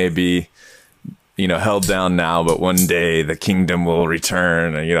may be, you know, held down now, but one day the kingdom will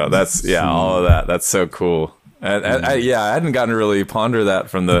return, and you know, that's all of that. That's so cool. I hadn't gotten to really ponder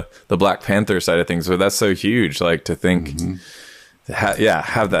that from the Black Panther side of things, but that's so huge. Like to think,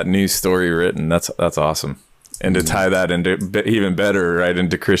 have that new story written. That's awesome. And to tie that into even better, right,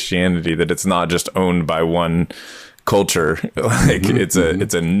 into Christianity, that it's not just owned by one culture. Like it's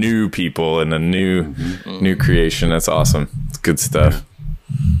a new people and a new creation. That's awesome. It's good stuff.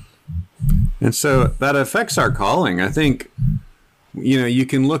 And so that affects our calling. I think, you know, you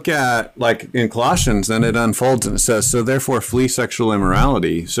can look at, like in Colossians, then it unfolds and it says, so therefore flee sexual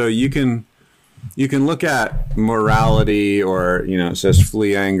immorality. So you can look at morality, or, you know, it says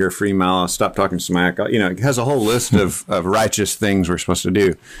flee anger, free malice, stop talking smack. You know, it has a whole list of righteous things we're supposed to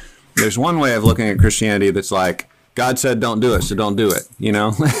do. There's one way of looking at Christianity that's like, God said don't do it, so don't do it. You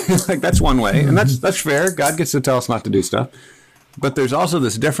know, like that's one way. And that's fair. God gets to tell us not to do stuff. But there's also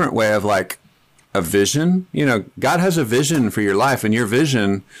this different way of like a vision. You know, God has a vision for your life, and your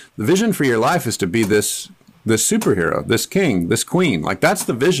vision, the vision for your life is to be this superhero, this king, this queen. Like that's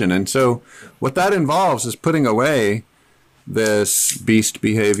the vision. And so what that involves is putting away this beast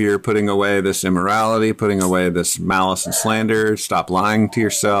behavior, putting away this immorality, putting away this malice and slander, stop lying to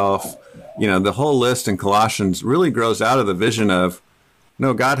yourself. You know, the whole list in Colossians really grows out of the vision of,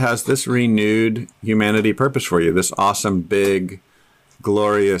 no, God has this renewed humanity purpose for you, this awesome, big,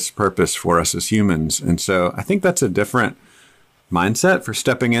 glorious purpose for us as humans. And so I think that's a different mindset for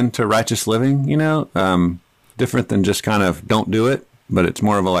stepping into righteous living, you know, different than just kind of don't do it, but it's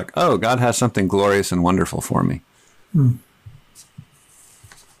more of a like, oh, God has something glorious and wonderful for me. And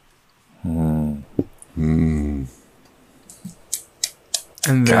then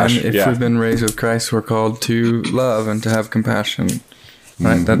if we've been raised with Christ, we're called to love and to have compassion,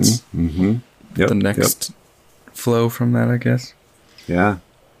 right? That's the next flow from that, I guess. Yeah.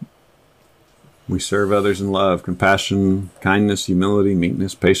 We serve others in love, compassion, kindness, humility,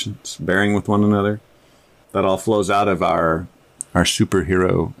 meekness, patience, bearing with one another. That all flows out of our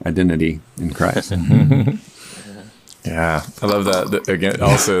superhero identity in Christ. Yeah, I love that. Again,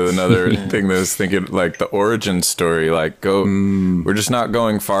 also another thing that I was thinking, like the origin story, like we're just not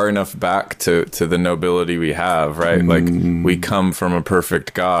going far enough back to the nobility we have, right? Like we come from a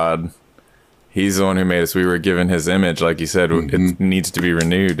perfect God. He's the one who made us. We were given his image, like you said. It needs to be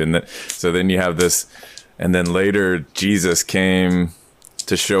renewed, and so then you have this, and then later Jesus came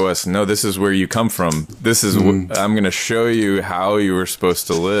to show us, no, this is where you come from. This is I'm going to show you how you were supposed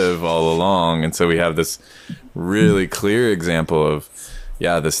to live all along. And so we have this really clear example of,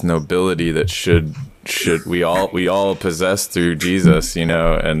 this nobility that should we all possess through Jesus, you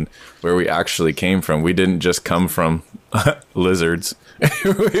know, and where we actually came from. We didn't just come from lizards,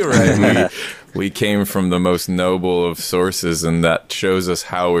 right? We came from the most noble of sources, and that shows us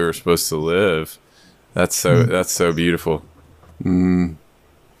how we were supposed to live. That's so beautiful.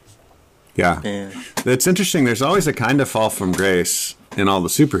 Yeah. It's interesting. There's always a kind of fall from grace in all the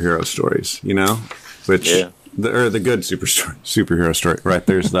superhero stories, you know, which the good superhero story, right?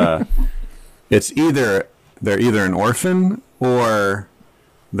 There's it's either they're either an orphan or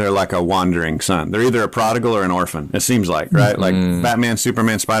they're like a wandering son. They're either a prodigal or an orphan. It seems like, right? Like Batman,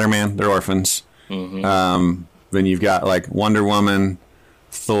 Superman, Spider-Man, they're orphans. Then you've got like Wonder Woman,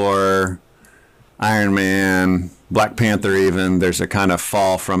 Thor, Iron Man, Black Panther. Even there's a kind of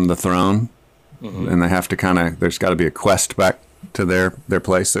fall from the throne, and they have to there's got to be a quest back to their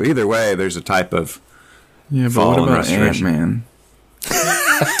place. So either way, there's a type of but what about Ant-Man?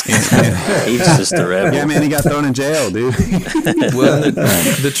 He's just a rebel. Yeah, man, he got thrown in jail, dude. Well,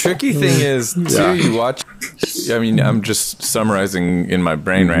 the tricky thing is too. You watch. I mean, I'm just summarizing in my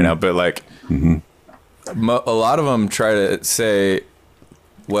brain right now, but like a lot of them try to say,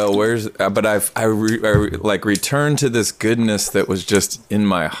 well, where's but I like returned to this goodness that was just in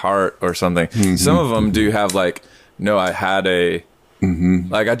my heart or something. Some of them do have like, no, I had a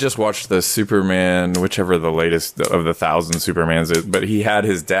like, I just watched the Superman, whichever the latest of the 1,000 Supermans is, but he had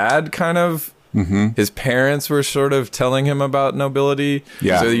his dad kind of his parents were sort of telling him about nobility.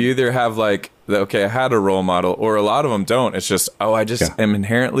 So you either have like, okay, I had a role model, or a lot of them don't. It's just, oh, I just am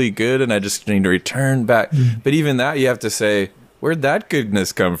inherently good and I just need to return back. But even that, you have to say, where'd that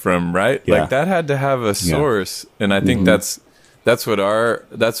goodness come from, right? Like that had to have a source. And I think that's what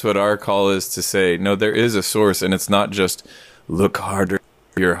our call is, to say, no, there is a source, and it's not just look harder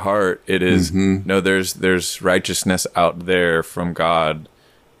your heart. It is no, there's righteousness out there from God.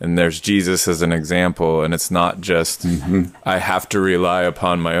 And there's Jesus as an example, and it's not just I have to rely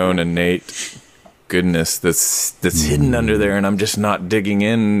upon my own innate goodness that's hidden under there, and I'm just not digging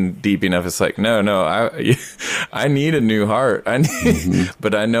in deep enough. It's like, no, I need a new heart. I need,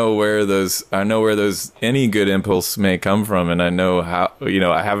 but I know where those any good impulse may come from, and I know how.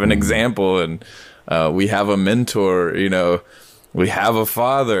 I have an example, and we have a mentor. We have a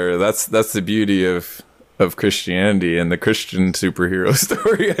father. That's the beauty of Christianity, and the Christian superhero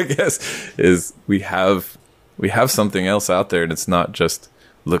story, I guess, is we have something else out there, and it's not just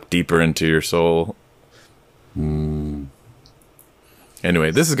look deeper into your soul.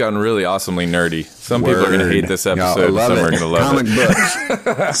 Anyway, this has gotten really awesomely nerdy. Some people are going to hate this episode, some are going to love Comic it.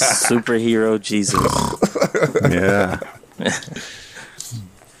 books. Superhero Jesus. Yeah.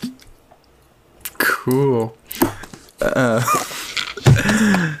 Cool.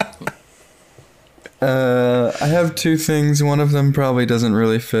 I have two things. One of them probably doesn't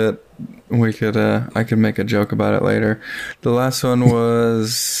really fit. I could make a joke about it later. The last one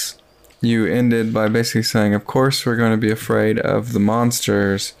was, you ended by basically saying, of course we're going to be afraid of the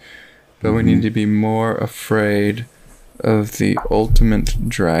monsters, but we need to be more afraid of the ultimate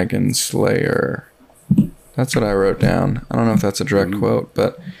dragon slayer. That's what I wrote down. I don't know if that's a direct quote,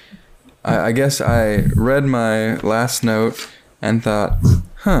 but I guess I read my last note and thought,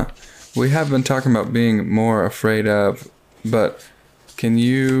 we have been talking about being more afraid of, but can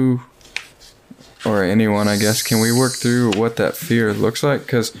you, or anyone, I guess, can we work through what that fear looks like?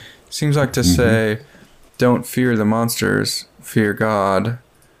 Because it seems like to say, don't fear the monsters, fear God,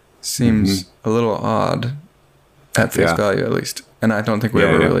 seems a little odd at face value, at least. And I don't think we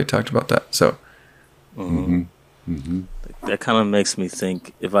ever really talked about that. So, that kind of makes me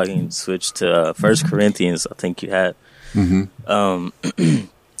think, if I can switch to 1 Corinthians, I think you had.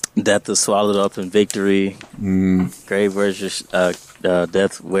 Death is swallowed up in victory. Grave, where's your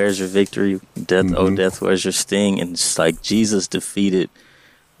death? Where's your victory? Death, oh death, where's your sting? And it's like Jesus defeated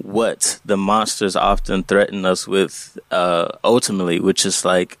what the monsters often threaten us with, ultimately, which is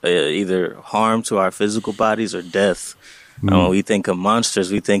like either harm to our physical bodies or death. When we think of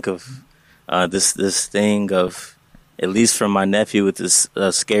monsters, we think of this thing of, at least from my nephew with this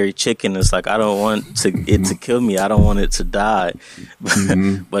scary chicken, it's like, I don't want it to kill me. I don't want it to die.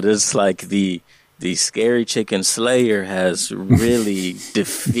 But it's like the scary chicken slayer has really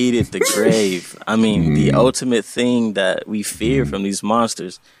defeated the grave. I mean, the ultimate thing that we fear from these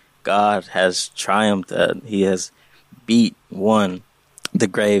monsters, God has triumphed that. He has won the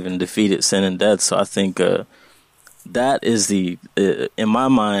grave and defeated sin and death. So I think that is in my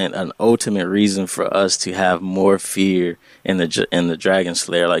mind, an ultimate reason for us to have more fear in the Dragon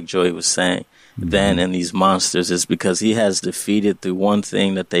Slayer, like Joey was saying, than in these monsters, is because he has defeated the one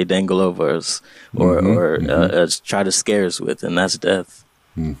thing that they dangle over us or try to scare us with, and that's death.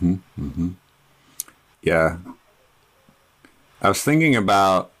 Yeah. I was thinking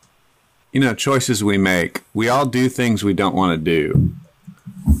about, choices we make. We all do things we don't want to do.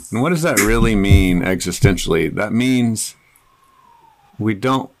 And what does that really mean existentially? That means we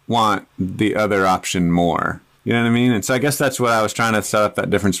don't want the other option more. You know what I mean? And so I guess that's what I was trying to set up,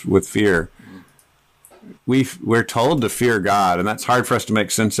 that difference with fear. We're told to fear God, and that's hard for us to make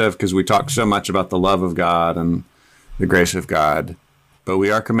sense of because we talk so much about the love of God and the grace of God. But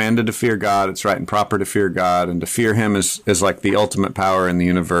we are commanded to fear God. It's right and proper to fear God, and to fear him is like the ultimate power in the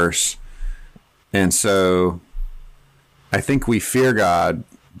universe. And so I think we fear God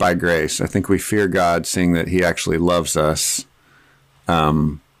by grace. I think we fear God seeing that he actually loves us.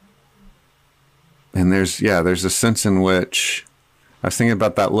 And there's a sense in which I was thinking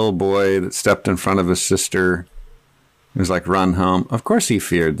about that little boy that stepped in front of his sister. He was like, run home. Of course he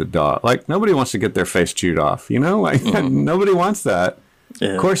feared the dog. Like, nobody wants to get their face chewed off, Like, nobody wants that.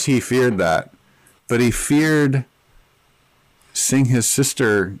 Yeah. Of course he feared that. But he feared seeing his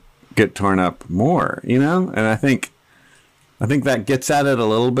sister get torn up more, And I think that gets at it a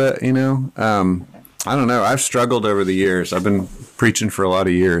little bit, I don't know. I've struggled over the years. I've been preaching for a lot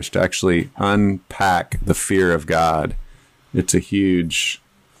of years to actually unpack the fear of God. It's a huge,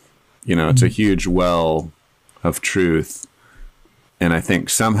 it's a huge well of truth. And I think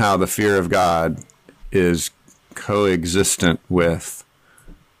somehow the fear of God is coexistent with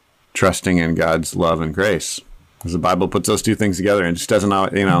trusting in God's love and grace. Because the Bible puts those two things together and it just doesn't,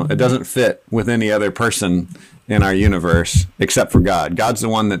 it doesn't fit with any other person in our universe except for God. God's the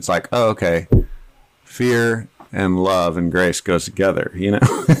one that's like, oh, okay, fear and love and grace goes together,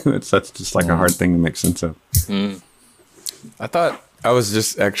 that's just like a hard thing to make sense of. I thought I was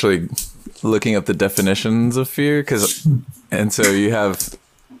just actually looking up the definitions of fear and so you have,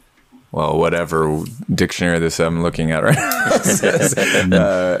 well, whatever dictionary this I'm looking at right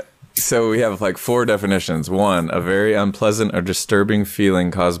now. So we have like 4 definitions. 1, a very unpleasant or disturbing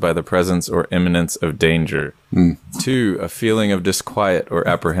feeling caused by the presence or imminence of danger. 2, a feeling of disquiet or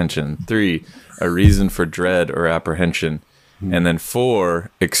apprehension. 3, a reason for dread or apprehension. And then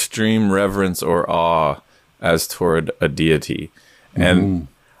 4, extreme reverence or awe as toward a deity. And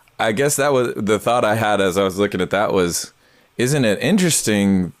I guess that was the thought I had as I was looking at that was, isn't it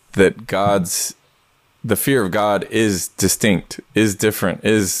interesting that the fear of God is distinct, is different,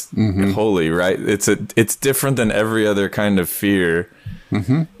 is holy, right? It's different than every other kind of fear.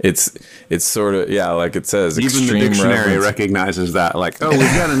 It's sort of, like it says, even the dictionary recognizes that, like, oh, we've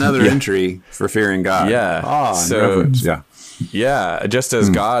got another entry for fearing God. Just as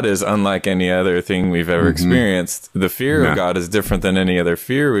God is unlike any other thing we've ever experienced, the fear of God is different than any other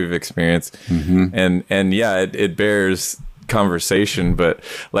fear we've experienced. And it bears conversation, but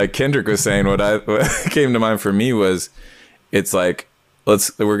like Kendrick was saying, what came to mind for me was, it's like,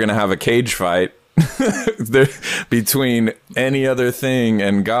 we're gonna have a cage fight between any other thing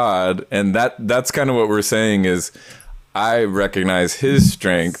and God, and that's kind of what we're saying is, I recognize his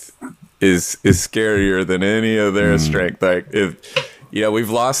strength is scarier than any of their strength. Like we've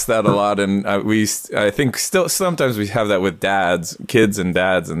lost that a lot, and I think still sometimes we have that with kids and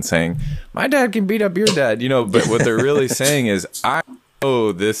dads, and saying, my dad can beat up your dad, but what they're really saying is, I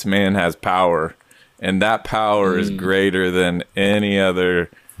know this man has power, and that power is greater than any other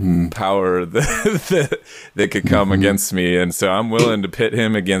power that could come against me, and so I'm willing to pit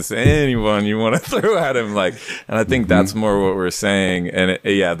him against anyone you want to throw at him. Like, and I think that's more what we're saying. And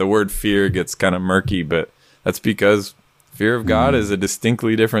the word fear gets kind of murky, but that's because fear of God is a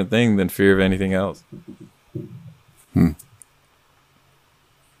distinctly different thing than fear of anything else.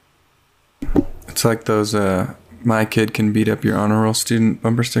 It's like those my kid can beat up your honor roll student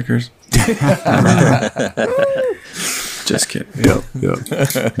bumper stickers. Just kidding. Yep.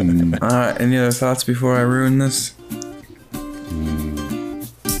 Any other thoughts before I ruin this?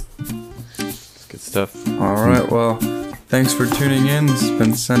 Good stuff. All right. Well, thanks for tuning in. This has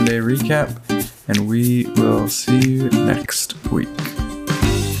been Sunday Recap, and we will see you next week.